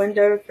have this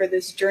window for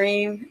this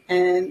dream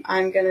and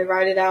I'm going to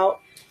write it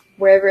out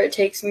wherever it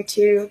takes me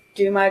to,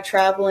 do my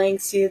traveling,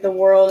 see the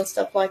world and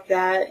stuff like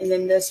that. And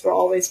then this will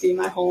always be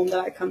my home that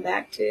I come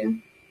back to.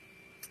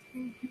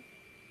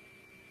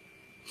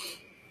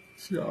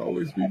 She'll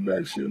always be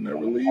back. She'll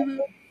never leave it.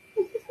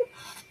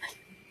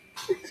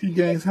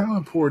 T-Games, how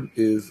important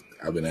is,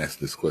 I've been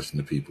asking this question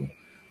to people,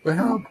 but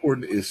how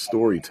important is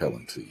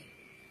storytelling to you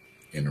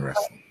in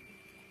wrestling?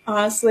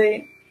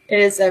 Honestly, it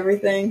is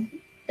everything.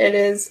 It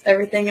is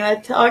everything. And I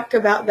talk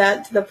about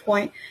that to the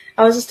point,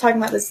 I was just talking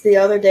about this the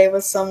other day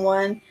with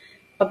someone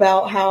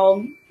about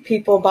how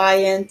people buy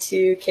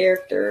into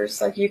characters.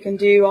 Like you can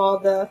do all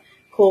the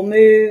cool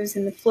moves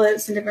and the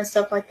flips and different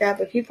stuff like that,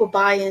 but people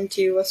buy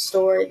into a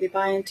story. They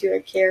buy into a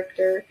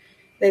character.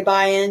 They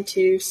buy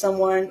into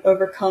someone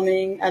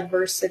overcoming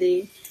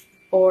adversity,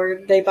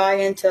 or they buy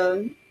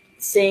into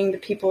seeing the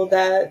people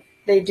that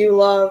they do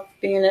love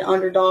being an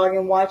underdog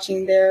and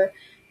watching their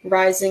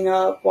rising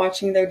up,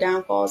 watching their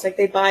downfalls. Like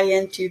they buy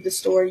into the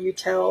story you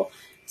tell.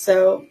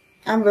 So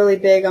I'm really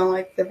big on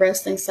like the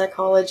wrestling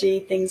psychology,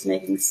 things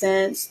making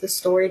sense, the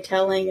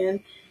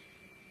storytelling,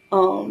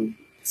 and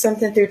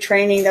something through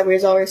training that we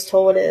was always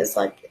told is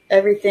like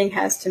everything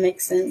has to make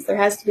sense. There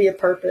has to be a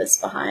purpose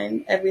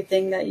behind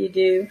everything that you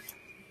do.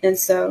 And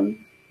so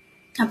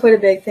I put a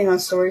big thing on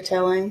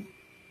storytelling.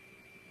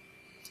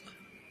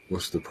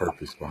 What's the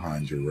purpose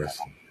behind your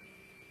wrestling?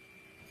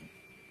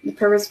 The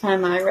purpose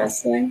behind my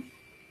wrestling?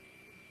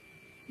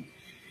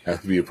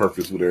 Has to be a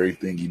purpose with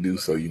everything you do.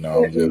 So,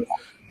 just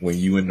when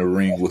you in the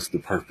ring, what's the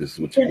purpose?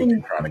 What you're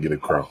trying to get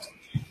across?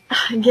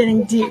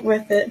 Getting deep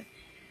with it.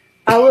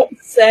 I would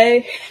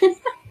say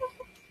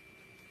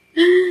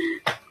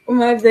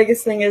my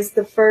biggest thing is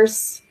the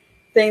first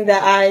thing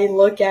that I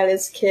look at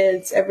as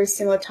kids every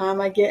single time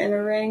I get in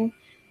a ring.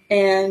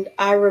 And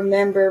I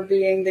remember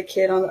being the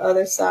kid on the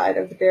other side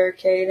of the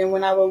barricade. And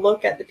when I would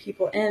look at the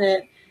people in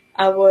it,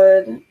 I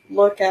would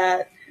look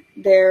at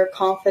their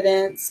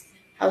confidence,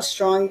 how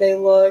strong they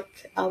look.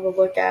 I would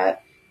look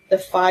at the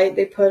fight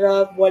they put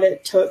up, what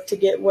it took to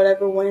get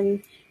whatever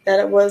win that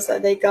it was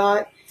that they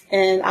got,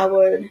 and I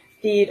would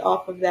feed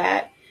off of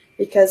that,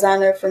 because I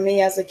know for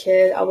me as a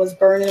kid, I was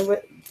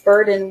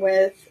burdened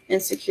with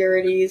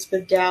insecurities,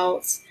 with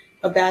doubts,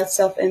 a bad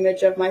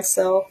self-image of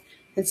myself.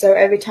 And so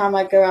every time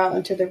I go out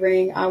into the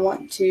ring, I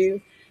want to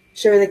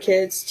show the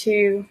kids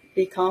to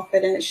be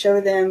confident,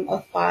 show them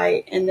a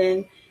fight, and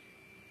then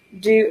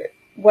do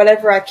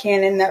whatever I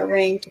can in that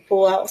ring to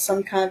pull out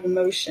some kind of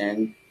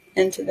emotion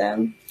into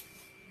them.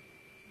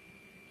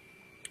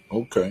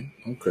 Okay.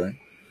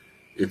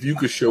 If you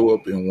could show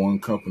up in one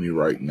company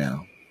right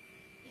now,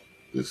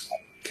 this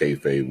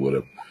kayfabe,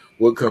 whatever,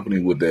 what company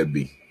would that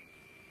be?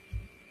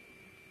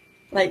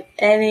 Like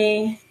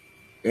any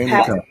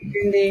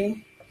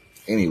company,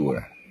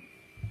 anywhere.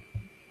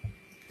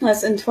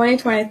 Yes, in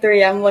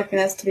 2023, I'm looking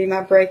at this to be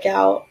my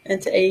breakout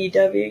into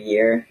AEW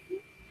year.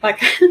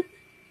 Like,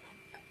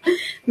 so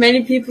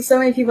many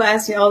people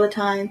ask me all the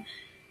time,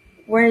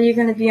 when are you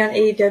going to be on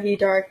AEW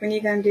Dark? When are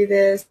you going to do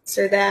this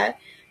or that?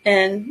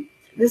 And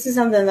this is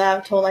something that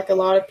I've told like a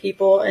lot of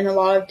people and a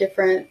lot of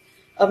different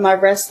of my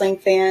wrestling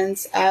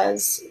fans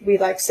as we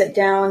like sit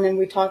down and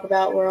we talk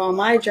about where on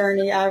my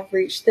journey I've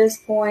reached this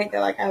point.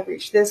 They're like, I've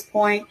reached this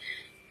point.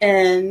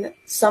 And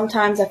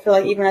sometimes I feel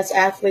like even as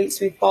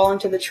athletes, we fall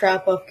into the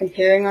trap of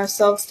comparing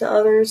ourselves to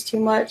others too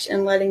much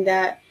and letting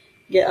that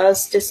get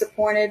us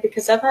disappointed,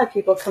 because I've had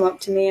people come up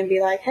to me and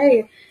be like,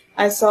 hey,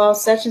 I saw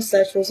such and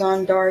such was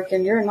on Dark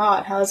and you're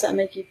not. How does that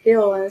make you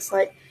feel? And it's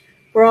like,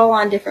 we're all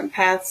on different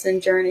paths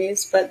and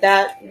journeys, but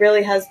that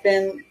really has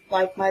been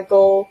like my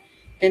goal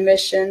and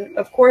mission.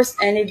 Of course,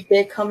 any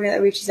big company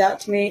that reaches out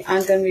to me,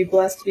 I'm going to be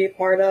blessed to be a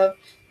part of,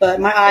 but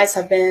my eyes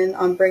have been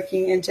on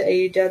breaking into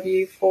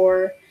AEW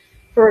for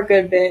a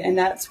good bit, and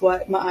that's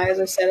what my eyes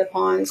are set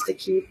upon, is to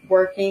keep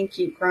working,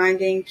 keep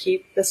grinding,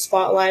 keep the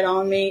spotlight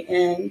on me,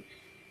 and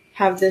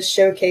have this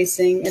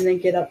showcasing, and then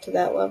get up to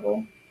that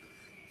level.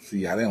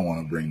 See, I didn't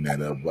want to bring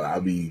that up, but I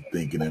be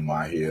thinking in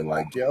my head,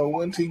 like, yo,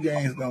 when T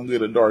Gaines don't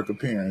get a Dark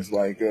appearance,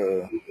 like,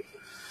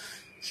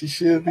 she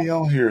should be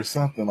on here or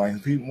something.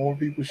 Like, more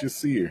people should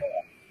see her.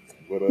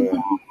 But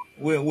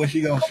when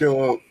she gonna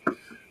show up?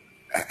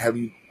 Have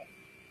you?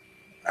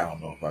 I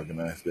don't know if I can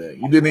ask that.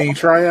 You did any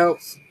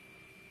tryouts?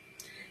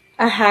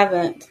 I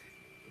haven't.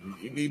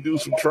 You need to do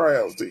some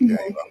tryouts, T Gaines.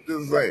 I'm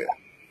just saying.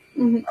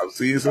 Mm-hmm. I've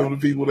seen some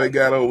of the people that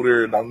got over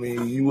there, and I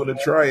mean, you in a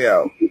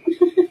tryout.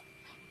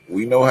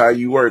 We know how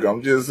you work.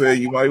 I'm just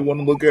saying you might want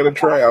to look at a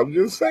tryout. I'm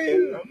just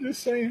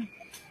saying.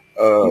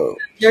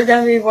 You're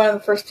gonna be one of the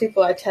first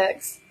people I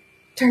text.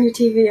 Turn your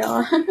TV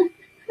on.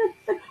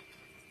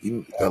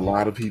 A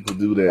lot of people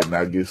do that, and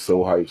I get so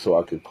hyped so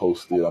I can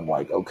post it. I'm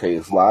like, okay,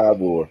 it's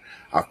live, or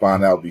I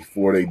find out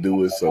before they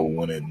do it, so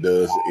when it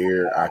does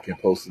air, I can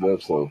post it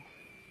up. So,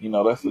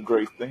 that's a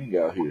great thing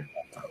out here.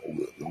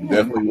 I'm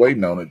definitely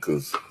waiting on it,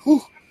 because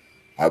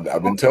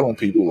I've been telling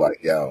people,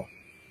 like, yo,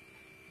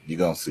 you're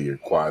going to see her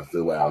quad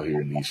still out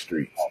here in these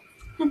streets.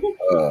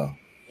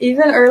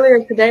 Even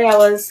earlier today, I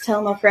was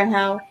telling my friend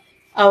how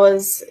I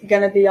was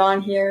going to be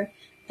on here.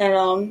 And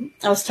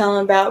I was telling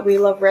him about We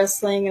Love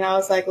Wrestling. And I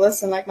was like,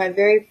 listen, like my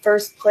very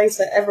first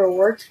place I ever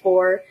worked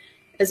for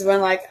is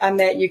when like I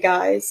met you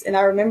guys. And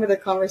I remember the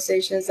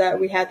conversations that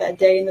we had that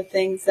day and the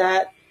things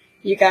that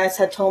you guys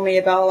had told me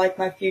about like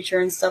my future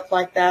and stuff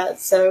like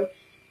that. So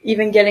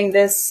even getting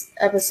this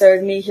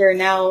episode, me here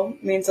now,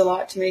 means a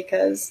lot to me,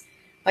 because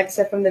like I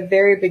said, from the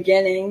very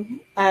beginning,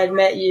 I had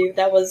met you.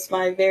 That was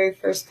my very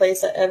first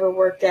place I ever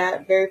worked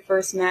at, very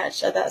first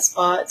match at that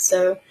spot.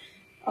 So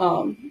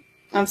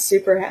I'm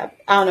super happy.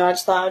 I don't know, I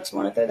just thought I just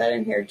want to throw that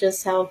in here,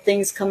 just how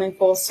things come in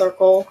full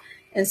circle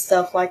and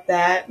stuff like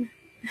that.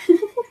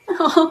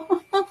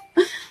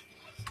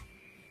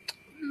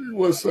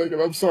 1 second,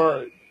 I'm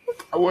sorry.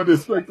 I wasn't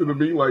expecting to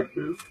be like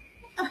this.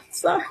 I'm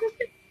sorry.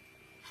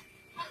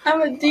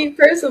 I'm a deep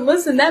person.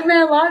 Listen, that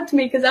meant a lot to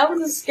me, because I was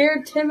a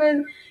scared,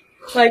 timid.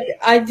 Like,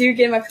 I do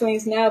get my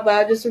feelings now, but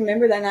I just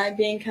remember that night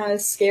being kind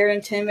of scared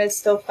and timid,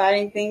 still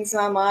fighting things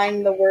in my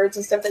mind. The words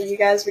and stuff that you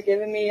guys were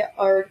giving me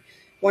are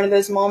one of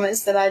those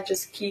moments that I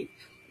just keep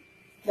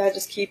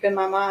in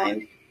my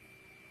mind.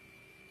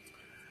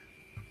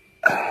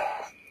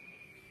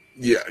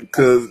 Yeah,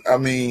 because, I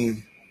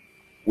mean,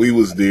 we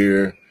was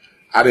there.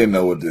 I didn't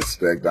know what to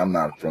expect. I'm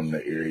not from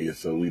the area,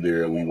 so we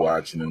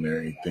watching and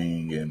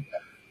everything, and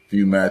a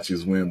few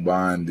matches went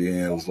by, and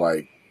then it was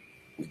like,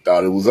 we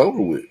thought it was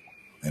over with.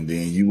 And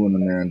then you went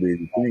in there and did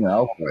the thing. I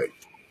was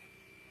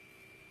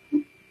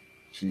like,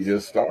 she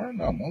just started?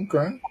 I'm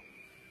okay.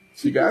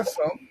 She got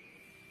something.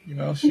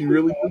 She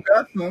really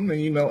got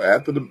something. And,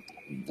 after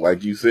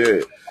like you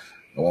said,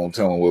 I won't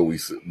tell them what we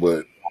said,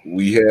 but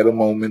we had a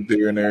moment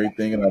there and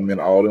everything, and I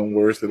meant all them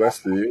words that I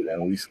said,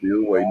 and we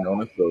still waiting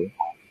on it. So,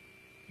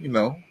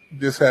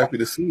 just happy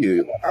to see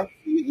it.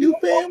 You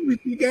family,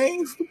 T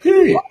Gaines,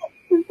 period.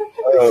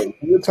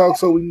 We'll talk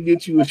so we can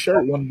get you a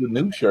shirt, one of the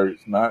new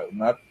shirts. Not.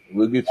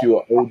 We'll get you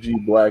an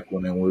OG black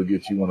one, and we'll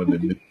get you one of the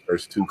new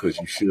shirts too, because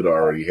you should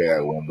already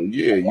have one. But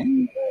yeah,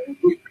 you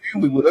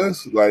family with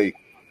us. Like,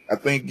 I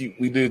think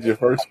we did your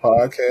first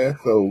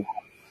podcast, so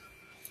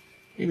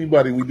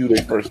anybody we do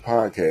their first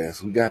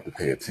podcast, we got to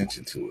pay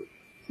attention to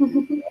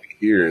it.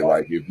 Here,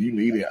 like if you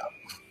need it,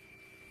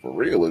 for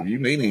real, if you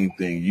need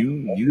anything,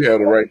 you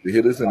have the right to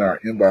hit us in our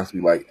inbox. Be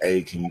like,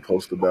 hey, can you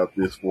post about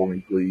this for me,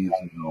 please?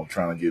 I'm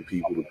trying to get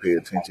people to pay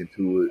attention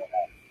to it.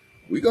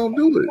 We gonna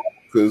do it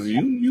because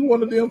you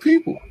one of them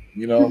people,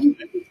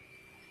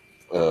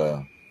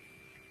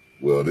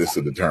 Well, this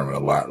will determine a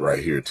lot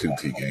right here too,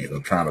 T Games.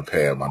 I'm trying to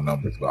pad my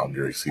numbers, but I'm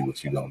going to see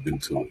what you're gonna do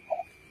to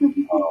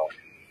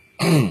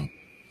it.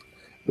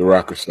 The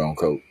Rock or Stone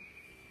Cold?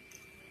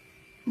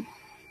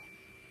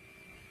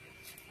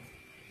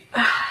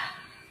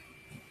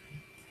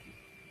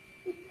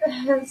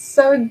 It's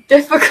so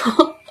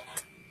difficult.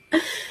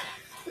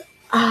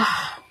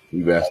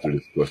 We've asked her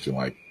this question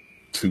like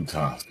 2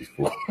 times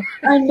before.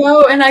 I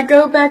know, and I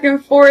go back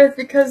and forth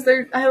because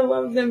I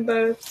love them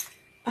both.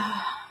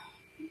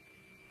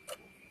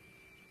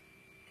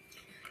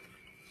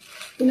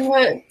 You know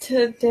what? I'm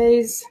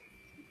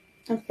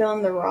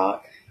feeling The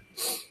Rock.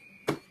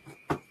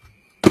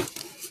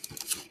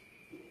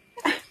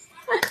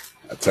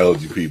 I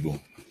told you,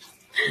 people,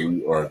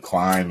 we are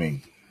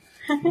climbing.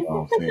 You know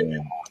what I'm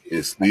saying?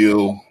 It's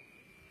still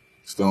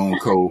Stone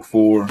Cold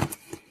 4,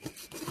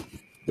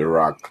 The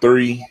Rock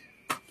 3,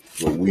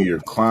 but we are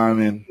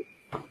climbing.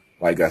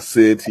 Like I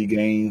said, T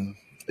Game,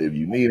 if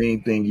you need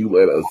anything, you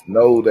let us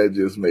know. That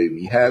just made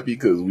me happy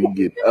because we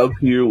get up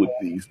here with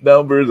these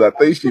numbers. I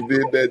think she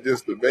did that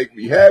just to make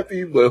me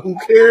happy, but who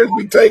cares?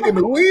 We taking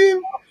the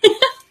win.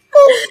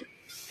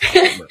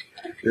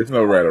 There's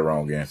no right or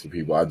wrong answer,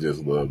 people. I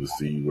just love to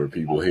see where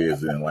people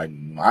heads in. Like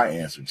my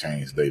answer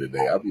changed day to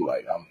day. I'll be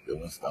like, I'm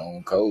feeling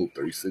Stone Cold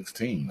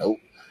 316. Nope.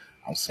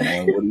 I'm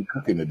smelling what he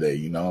cooking today.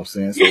 You know what I'm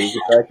saying? So it's a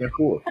back and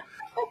forth.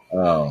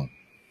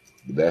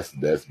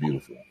 That's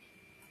beautiful.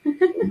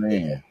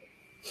 Man,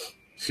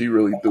 she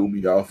really threw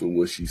me off of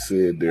what she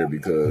said there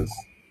because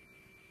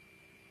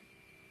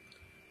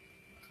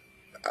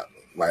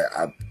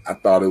I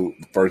thought it was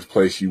the first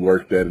place she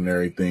worked at and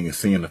everything, and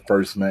seeing the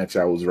first match,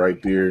 I was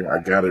right there. I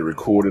got it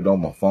recorded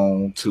on my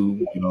phone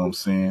too. You know what I'm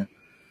saying?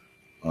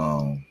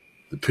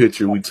 The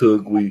picture we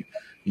took, we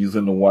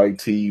using the white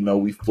tee,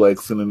 we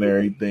flexing and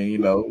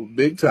everything,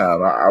 big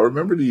time. I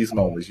remember these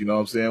moments, you know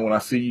what I'm saying? When I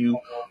see you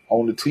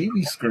on the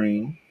TV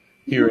screen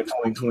here in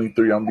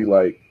 2023, I'm be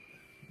like,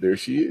 there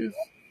she is.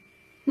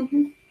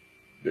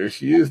 There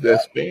she is.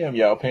 That spam.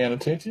 Y'all paying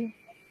attention?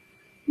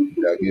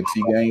 Gotta get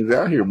T Games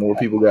out here. More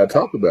people gotta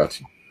talk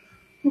about you.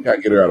 Gotta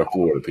get her out of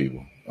Florida,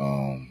 people.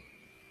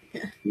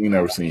 You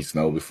never seen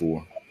snow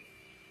before.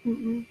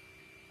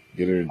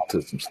 Get her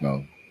to some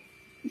snow.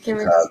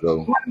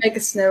 Chicago. Make a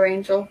snow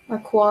angel. A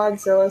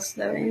Quadzilla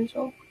snow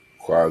angel.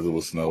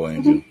 Quadzilla snow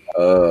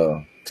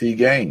angel. T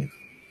Games.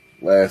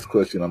 Last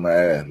question I'm gonna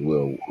ask.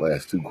 Well,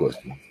 last 2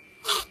 questions.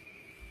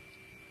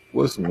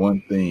 What's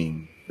one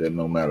thing that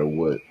no matter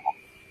what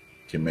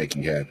can make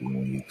you happy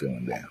when you're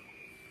feeling down?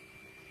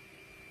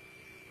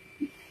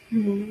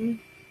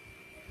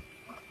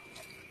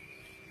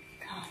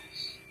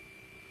 Gosh.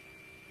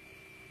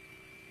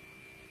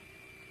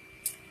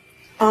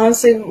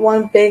 Honestly,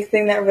 one big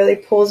thing that really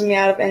pulls me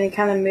out of any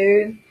kind of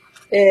mood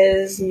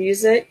is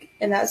music.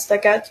 And that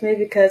stuck out to me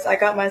because I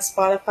got my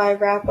Spotify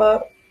wrap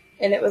up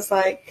and it was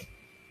like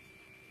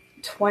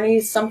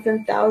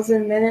 20-something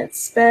thousand minutes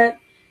spent.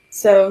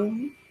 So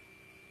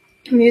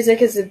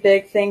music is a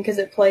big thing because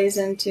it plays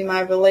into my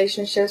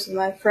relationships with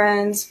my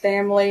friends,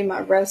 family, my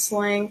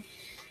wrestling.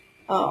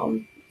 I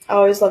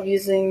always love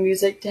using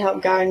music to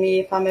help guide me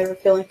if I'm ever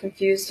feeling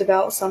confused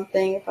about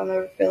something, if I'm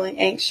ever feeling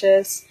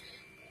anxious,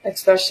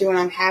 especially when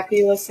I'm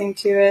happy listening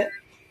to it.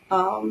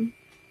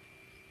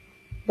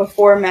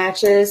 Before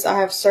matches, I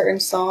have certain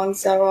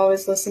songs that I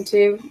always listen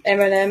to.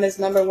 Eminem is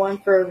number 1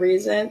 for a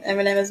reason.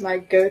 Eminem is my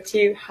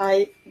go-to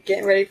hype,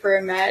 getting ready for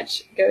a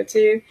match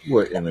go-to.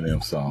 What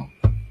Eminem song?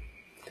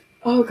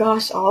 Oh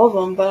gosh, all of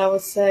them, but I would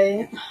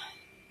say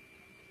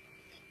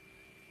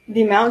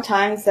the amount of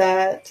times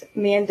that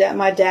me and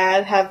my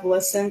dad have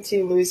listened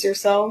to Lose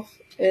Yourself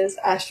is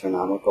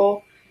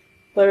astronomical.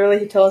 Literally,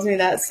 he tells me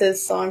that's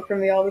his song for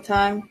me all the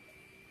time.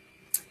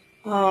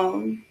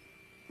 Mom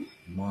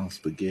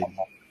spaghetti.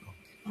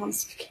 Mom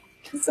spaghetti.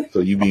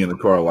 So you be in the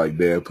car like,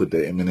 Dad, put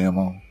that Eminem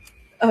on?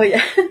 Oh,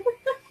 yeah.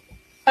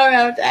 I don't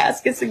have to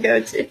ask. It's a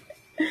go-to.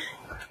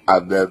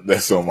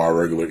 That's on my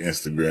regular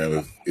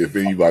Instagram. If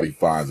anybody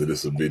finds it,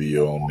 it's a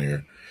video on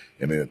there.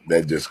 And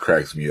that just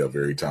cracks me up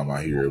every time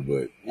I hear it.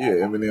 But yeah,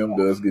 Eminem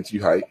does get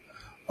you hype.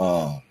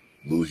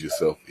 Lose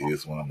Yourself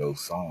is one of those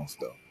songs,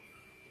 though.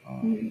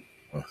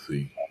 Let's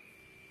see.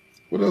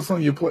 What else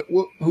on your play?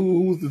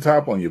 Who's the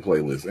top on your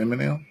playlist?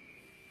 Eminem?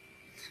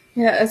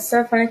 Yeah, it's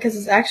so funny because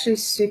it's actually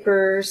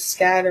super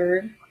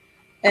scattered.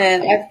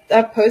 And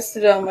I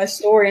posted it on my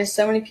story, and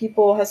so many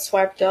people have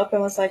swiped up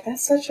and was like,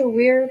 that's such a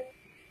weird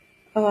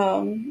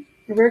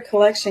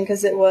collection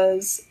because it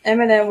was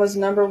Eminem was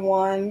number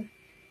 1.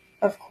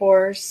 Of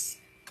course.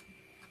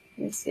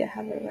 Let me see, I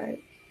have it right.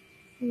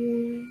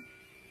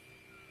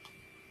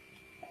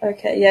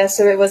 Okay, yeah,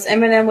 so it was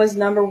Eminem was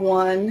number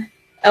 1.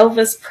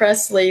 Elvis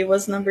Presley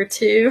was number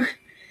 2.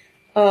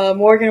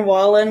 Morgan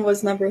Wallen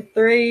was number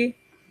 3.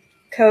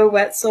 Ko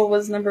Wetzel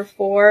was number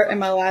 4. And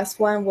my last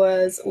one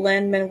was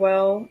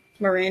Lin-Manuel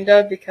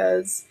Miranda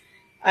because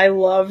I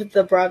loved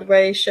the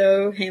Broadway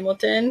show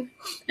Hamilton.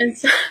 And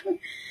so,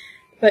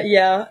 but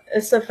yeah,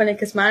 it's so funny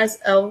because mine is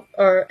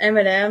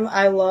Eminem.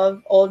 I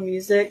love old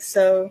music.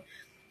 So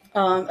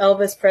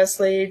Elvis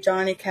Presley,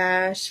 Johnny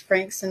Cash,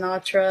 Frank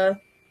Sinatra,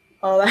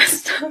 all that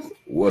stuff.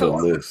 What a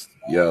list.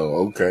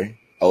 Yo, okay.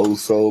 Old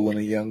soul in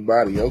a young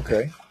body.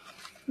 Okay.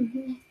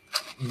 Mm-hmm.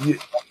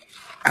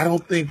 I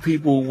don't think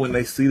people, when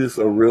they see this,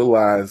 will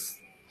realize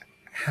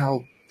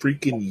how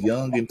freaking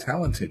young and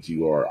talented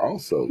you are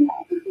also.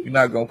 You're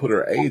not going to put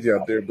her age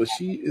out there, but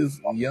she is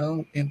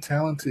young and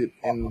talented.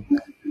 And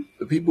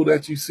the people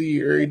that you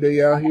see every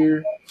day out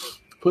here,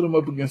 put them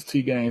up against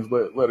T Gaines,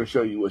 but let her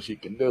show you what she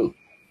can do.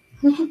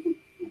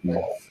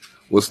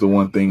 What's the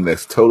one thing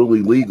that's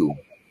totally legal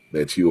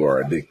that you are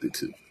addicted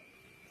to?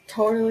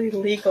 Totally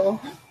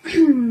legal.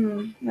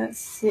 Let's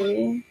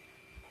see.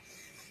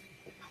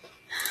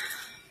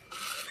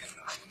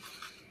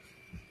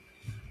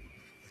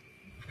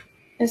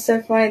 It's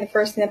so funny. The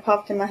first thing that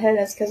popped in my head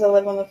is because I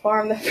live on the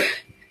farm.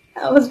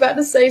 I was about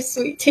to say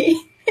sweet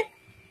tea.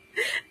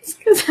 It's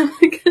because I'm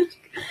like,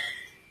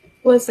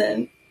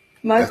 listen,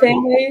 my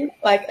family,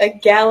 like a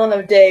gallon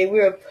a day, we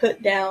would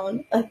put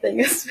down a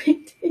thing of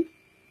sweet tea.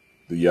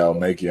 Do y'all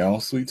make your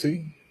own sweet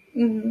tea?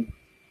 Mm-hmm.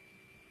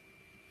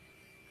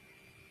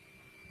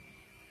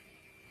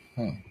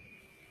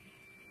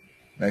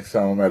 Next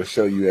time I'm going to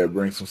show you that,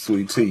 bring some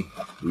sweet tea.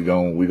 We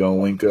gonna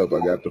link up.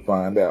 I got to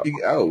find out.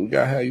 Oh, we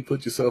got to have you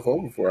put yourself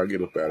over before I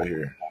get up out of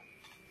here.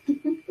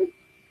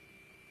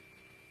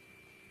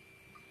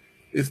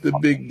 It's the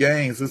big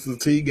games. This is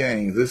T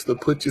Gaines. It's the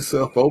put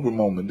yourself over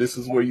moment. This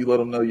is where you let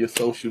them know your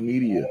social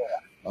media,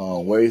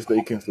 ways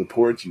they can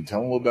support you.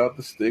 Tell them about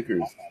the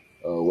stickers,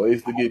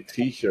 ways to get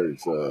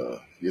T-shirts,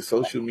 your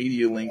social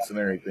media links and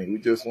everything. We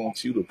just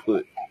want you to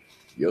put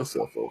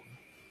yourself over.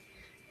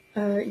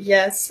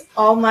 Yes,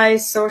 all my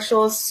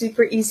socials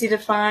super easy to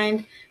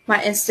find. My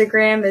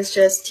Instagram is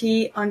just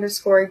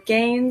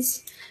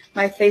T_Gaines.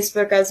 My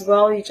Facebook as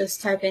well. You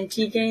just type in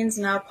T Gaines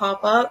and I'll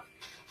pop up.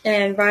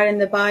 And right in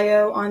the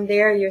bio on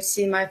there, you'll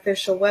see my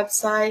official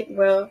website.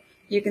 Well,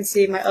 you can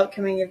see my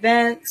upcoming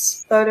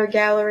events, photo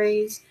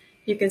galleries.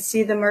 You can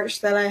see the merch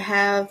that I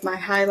have, my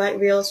highlight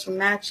reels from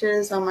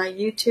matches on my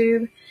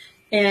YouTube.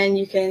 And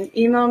you can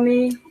email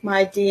me.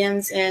 My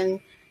DMs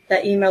and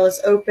that email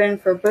is open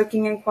for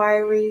booking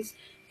inquiries.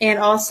 And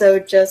also,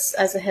 just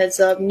as a heads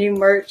up, new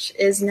merch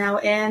is now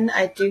in.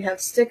 I do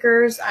have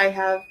stickers. I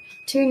have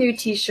 2 new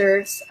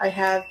t-shirts. I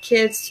have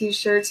kids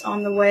t-shirts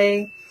on the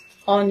way,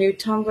 all new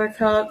tumbler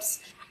cups.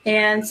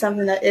 And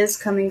something that is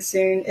coming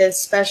soon is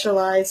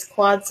specialized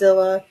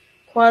Quadzilla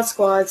Quad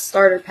Squad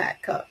starter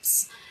pack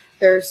cups.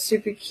 They're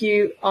super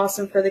cute,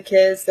 awesome for the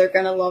kids. They're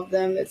going to love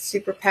them. It's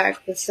super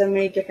packed with so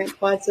many different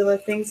Quadzilla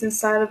things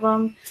inside of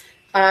them.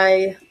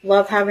 I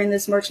love having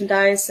this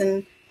merchandise,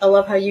 and I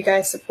love how you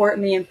guys support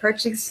me in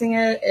purchasing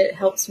it. It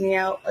helps me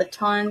out a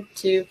ton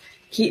to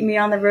keep me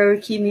on the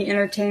road, keep me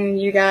entertaining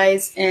you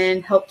guys,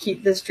 and help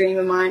keep this dream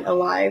of mine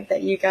alive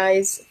that you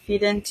guys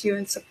feed into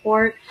and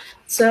support.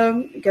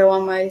 So go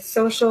on my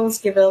socials,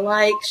 give it a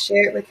like,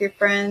 share it with your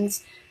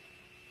friends.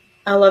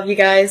 I love you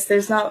guys.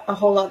 There's not a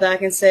whole lot that I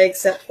can say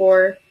except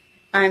for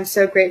I'm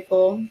so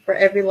grateful for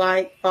every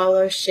like,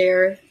 follow,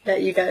 share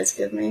that you guys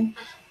give me.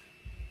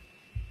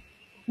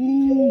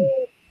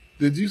 Ooh.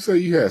 Did you say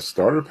you have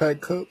starter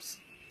pack cups?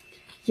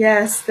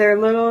 Yes, they're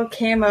little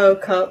camo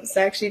cups.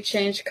 They actually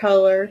change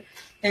color,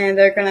 and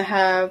they're going to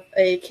have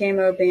a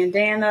camo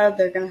bandana.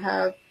 They're going to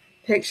have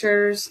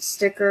pictures,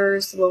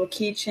 stickers, a little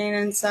keychain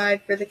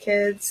inside for the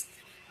kids.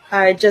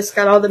 I just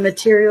got all the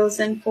materials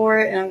in for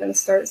it, and I'm going to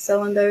start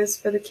selling those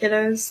for the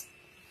kiddos.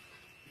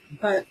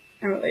 But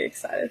I'm really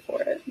excited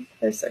for it.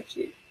 They're so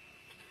cute.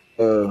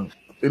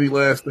 Any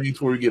last things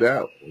before we get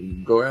out? We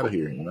can go out of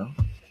here, you know?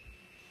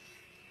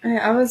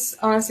 I was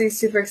honestly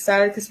super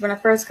excited because when I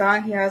first got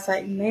on here, I was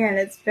like, man,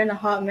 it's been a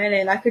hot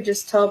minute. And I could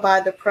just tell by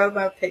the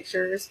promo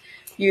pictures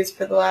used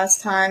for the last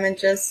time and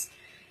just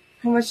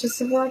how much just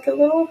looked like a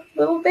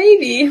little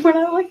baby. When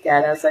I looked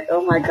at it, I was like,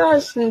 oh my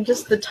gosh, and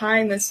just the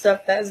time and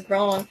stuff that has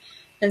grown.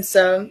 And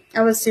so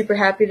I was super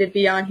happy to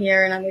be on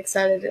here, and I'm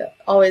excited to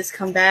always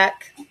come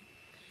back.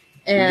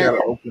 And you got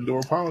an open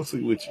door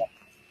policy with you.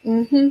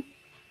 Mm-hmm.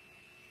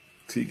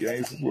 T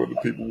Gaines is where the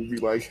people will be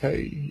like,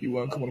 hey, you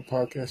want to come on the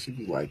podcast? You'd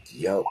be like,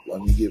 yo,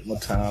 let me get my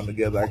time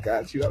together. I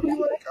got you. I'd be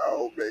like,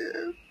 oh,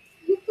 man.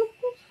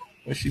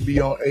 When she be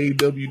on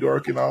AEW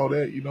Dark and all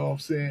that, you know what I'm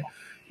saying?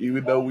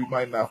 Even though we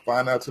might not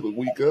find out till the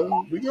week of,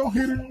 we going to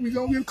hit her. We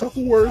going to get a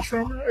couple words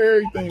from her,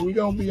 everything. We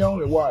going to be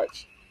on it.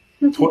 Watch.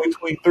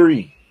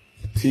 2023,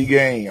 T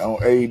Gaines on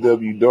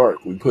AEW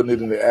Dark. We putting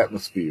it in the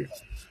atmosphere.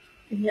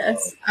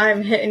 Yes,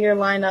 I'm hitting your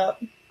lineup.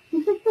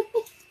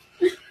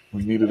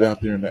 We need it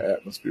out there in the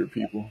atmosphere,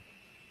 people.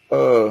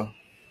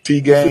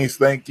 T Gaines,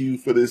 thank you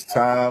for this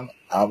time.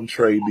 I'm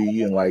Trey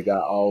D, and like I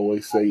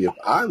always say, if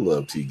I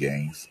love T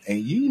Gaines and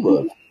you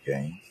love T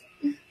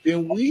Gaines,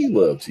 then we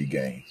love T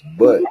Games.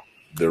 But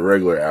the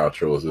regular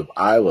outro is if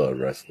I love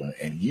wrestling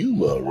and you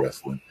love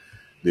wrestling,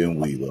 then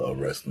we love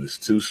wrestling. It's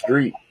too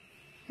street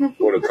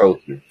for the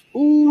culture.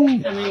 Ooh.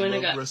 I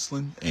love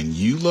wrestling and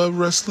you love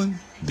wrestling,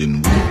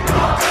 then we.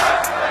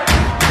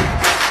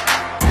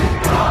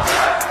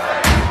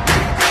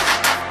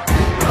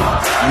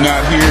 You're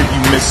not here,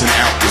 you missing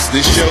out. Is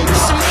this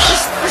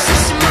show?